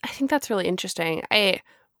 I think that's really interesting. I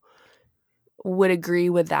would agree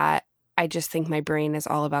with that. I just think my brain is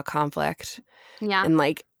all about conflict. Yeah. And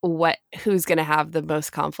like who's going to have the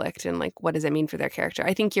most conflict and like what does it mean for their character?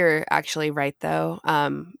 I think you're actually right though.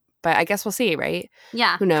 But I guess we'll see, right?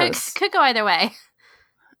 Yeah. Who knows? Could go either way.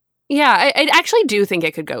 Yeah, I actually do think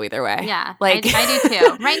it could go either way. Yeah, like I do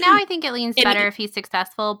too. Right now, I think it leans better if he's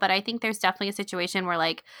successful, but I think there's definitely a situation where,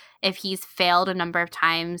 like, if he's failed a number of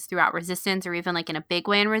times throughout Resistance or even, like, in a big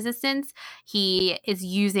way in Resistance, he is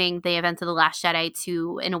using the events of The Last Jedi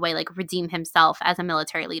to, in a way, like, redeem himself as a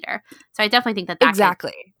military leader. So I definitely think that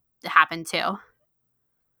exactly. happen too.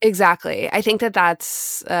 Exactly. I think that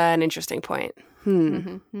that's an interesting point.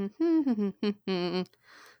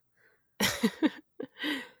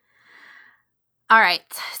 All right.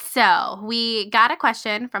 So we got a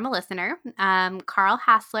question from a listener, Carl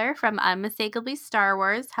Hassler from Unmistakably Star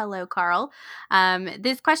Wars. Hello, Carl.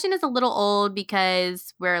 This question is a little old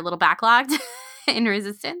because we're a little backlogged in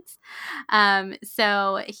Resistance.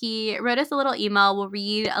 So he wrote us a little email. We'll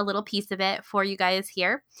read a little piece of it for you guys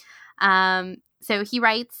here. So he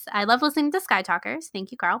writes, I love listening to Sky Talkers.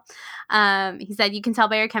 Thank you, Carl. He said, you can tell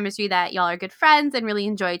by your chemistry that y'all are good friends and really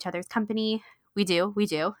enjoy each other's company. We do.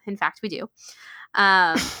 In fact, we do.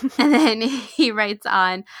 And then he writes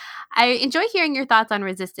on, I enjoy hearing your thoughts on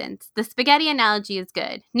Resistance. The spaghetti analogy is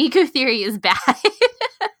good. Nico theory is bad.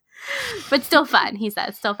 But still fun, he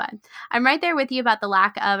says. Still fun. I'm right there with you about the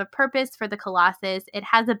lack of a purpose for the Colossus. It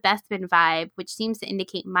has a Bespin vibe, which seems to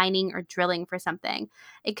indicate mining or drilling for something.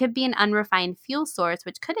 It could be an unrefined fuel source,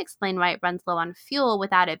 which could explain why it runs low on fuel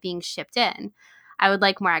without it being shipped in. I would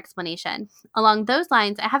like more explanation. Along those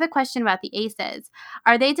lines, I have a question about the Aces.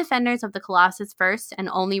 Are they defenders of the Colossus first and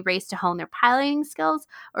only race to hone their piloting skills?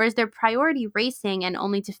 Or is their priority racing and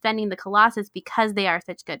only defending the Colossus because they are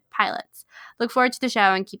such good pilots? Look forward to the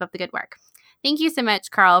show and keep up the good work. Thank you so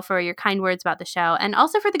much, Carl, for your kind words about the show and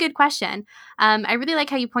also for the good question. I really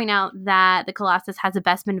like how you point out that the Colossus has a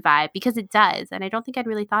Bespin vibe because it does. And I don't think I'd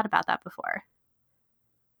really thought about that before.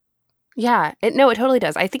 Yeah, it totally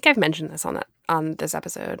does. I think I've mentioned this on this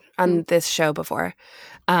episode, on this show before.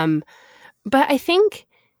 But I think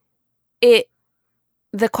the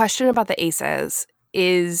question about the Aces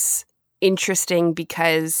is interesting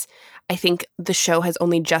because I think the show has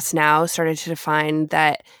only just now started to define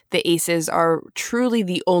that the Aces are truly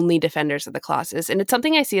the only defenders of the Colossus. And it's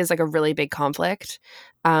something I see as like a really big conflict.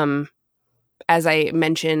 As I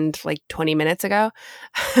mentioned like 20 minutes ago,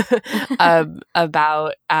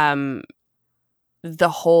 about the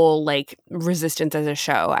whole like Resistance as a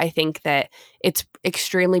show. I think that it's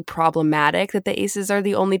extremely problematic that the Aces are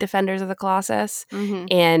the only defenders of the Colossus. Mm-hmm.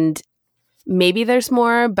 And maybe there's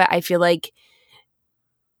more, but I think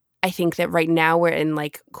that right now we're in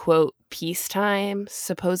like quote peacetime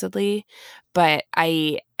supposedly, but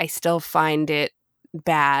I still find it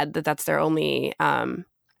bad that that's their only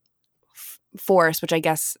force, which I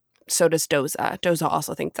guess so does Doza. Doza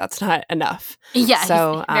also thinks that's not enough. Yeah,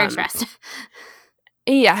 so he's very stressed.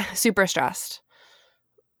 Yeah, super stressed.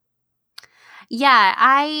 Yeah,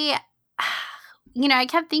 I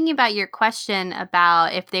kept thinking about your question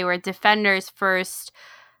about if they were defenders first,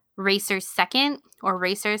 racers second, or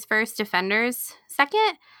racers first, defenders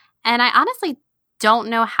second. And I honestly don't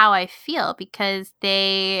know how I feel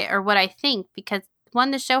what I think, because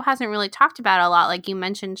one, the show hasn't really talked about it a lot, like you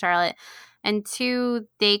mentioned, Charlotte. And two,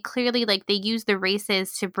 they clearly they use the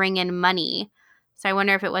races to bring in money. So I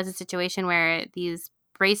wonder if it was a situation where these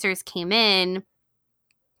racers came in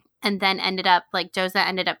and then Doza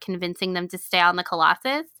ended up convincing them to stay on the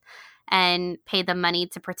Colossus and pay them money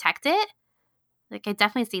to protect it. Like, I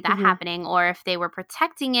definitely see that happening. Or if they were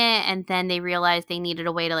protecting it and then they realized they needed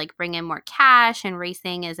a way to bring in more cash and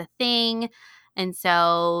racing is a thing. And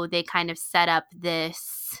so they kind of set up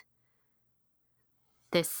this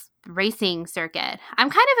racing circuit.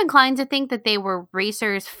 I'm kind of inclined to think that they were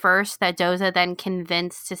racers first that Doza then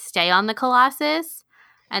convinced to stay on the Colossus.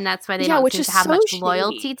 And that's why they don't seem to have much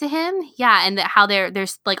loyalty to him. Yeah, and how they're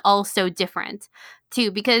all so different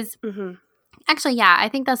too. Because actually, yeah, I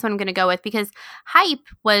think that's what I'm going to go with, because Hype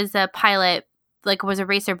was a pilot, was a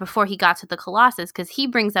racer before he got to the Colossus, because he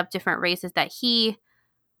brings up different races that he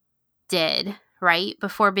did, right,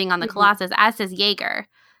 before being on the Colossus, as does Yeager.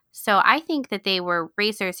 So I think that they were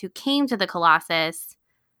racers who came to the Colossus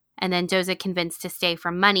and then Doza convinced to stay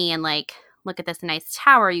for money and look at this nice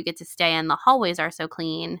tower you get to stay in. The hallways are so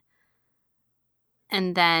clean.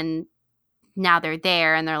 And then now they're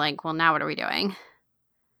there and they're like, well, now what are we doing?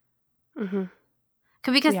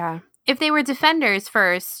 Because if they were defenders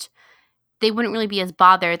first, they wouldn't really be as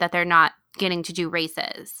bothered that they're not getting to do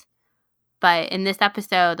races. But in this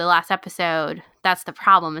episode, the last episode, that's the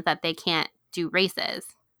problem, is that they can't do races.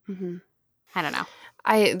 I don't know.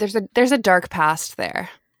 There's a dark past there.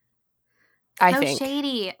 I think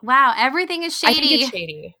shady. Wow, everything is shady. I think it's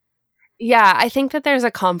shady. Yeah, I think that there's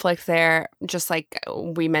a conflict there, just like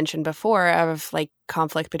we mentioned before, of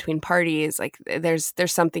conflict between parties. There's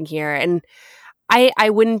something here, and I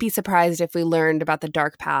wouldn't be surprised if we learned about the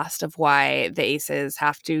dark past of why the Aces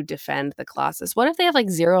have to defend the Colossus. What if they have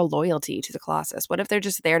zero loyalty to the Colossus? What if they're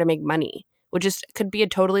just there to make money? Which could be a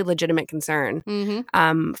totally legitimate concern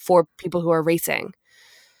for people who are racing.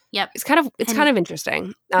 Yep, it's kind of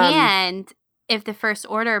interesting. And if the First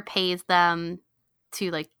Order pays them to,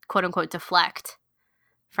 like, quote unquote deflect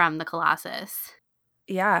from the Colossus.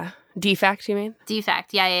 Yeah. Defect, you mean?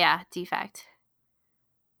 Defect. Yeah. Defect.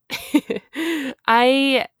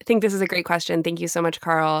 I think this is a great question. Thank you so much,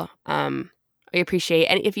 Carl. I appreciate it.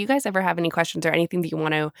 And if you guys ever have any questions or anything that you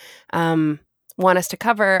want us to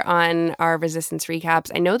cover on our Resistance recaps,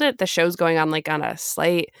 I know that the show's going on like on a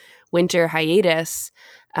slight winter hiatus,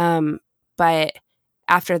 but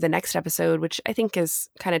after the next episode, which I think is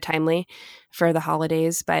kind of timely for the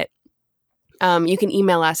holidays, but you can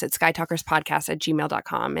email us at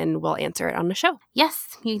skytalkerspodcast@gmail.com and we'll answer it on the show.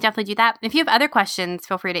 Yes, you can definitely do that. If you have other questions,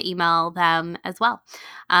 feel free to email them as well.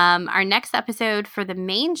 Our next episode for the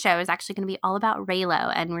main show is actually going to be all about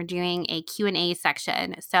Reylo, and we're doing a Q&A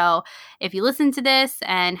section. So if you listen to this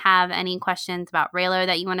and have any questions about Reylo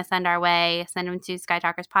that you want to send our way, send them to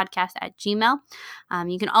skytalkerspodcast@gmail.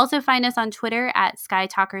 You can also find us on Twitter at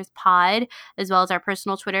skytalkerspod, as well as our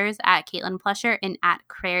personal Twitters at Caitlin Plusher and at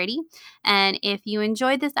Clarity. And if you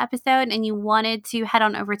enjoyed this episode and you wanted to head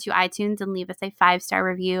on over to iTunes and leave us a 5-star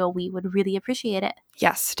review, we would really appreciate it.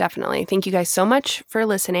 Yes, definitely. Thank you guys so much for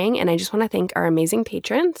listening. And I just want to thank our amazing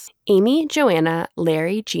patrons: Amy, Joanna,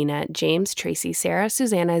 Larry, Gina, James, Tracy, Sarah,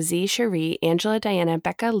 Susanna, Z, Cherie, Angela, Diana,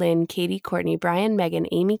 Becca, Lynn, Katie, Courtney, Brian, Megan,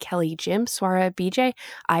 Amy, Kelly, Jim, Swara, BJ,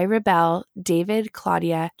 Ira Bell, David,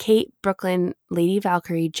 Claudia, Kate, Brooklyn, Lady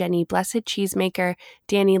Valkyrie, Jenny, Blessed Cheesemaker,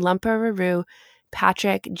 Danny, Lumpa, Ruru,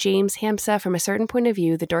 Patrick, James, Hamsa, From a Certain Point of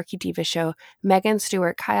View, The Dorky Diva Show, Megan,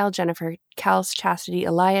 Stewart, Kyle, Jennifer, Kels, Chastity,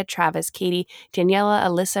 Elia, Travis, Katie, Daniela,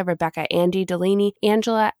 Alyssa, Rebecca, Andy, Delaney,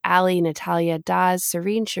 Angela, Allie, Natalia, Daz,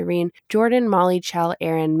 Serene, Shireen, Jordan, Molly, Chell,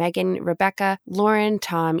 Aaron, Megan, Rebecca, Lauren,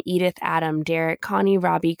 Tom, Edith, Adam, Derek, Connie,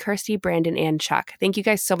 Robbie, Kirsty, Brandon, and Chuck. Thank you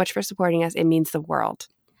guys so much for supporting us. It means the world.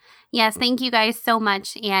 Yes, thank you guys so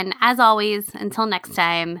much. And as always, until next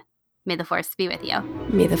time, may the Force be with you.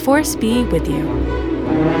 May the Force be with you.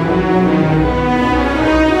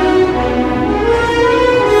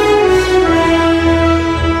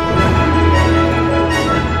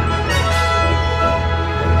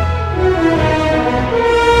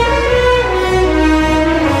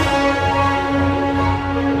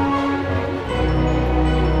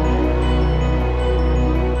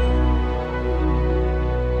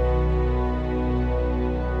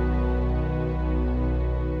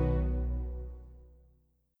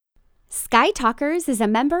 Sky Talkers is a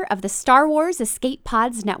member of the Star Wars Escape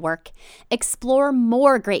Pods Network. Explore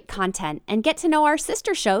more great content and get to know our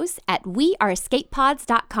sister shows at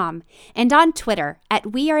weareescapepods.com and on Twitter at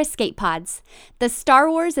weareescapepods. The Star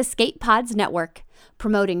Wars Escape Pods Network,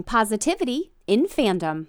 promoting positivity in fandom.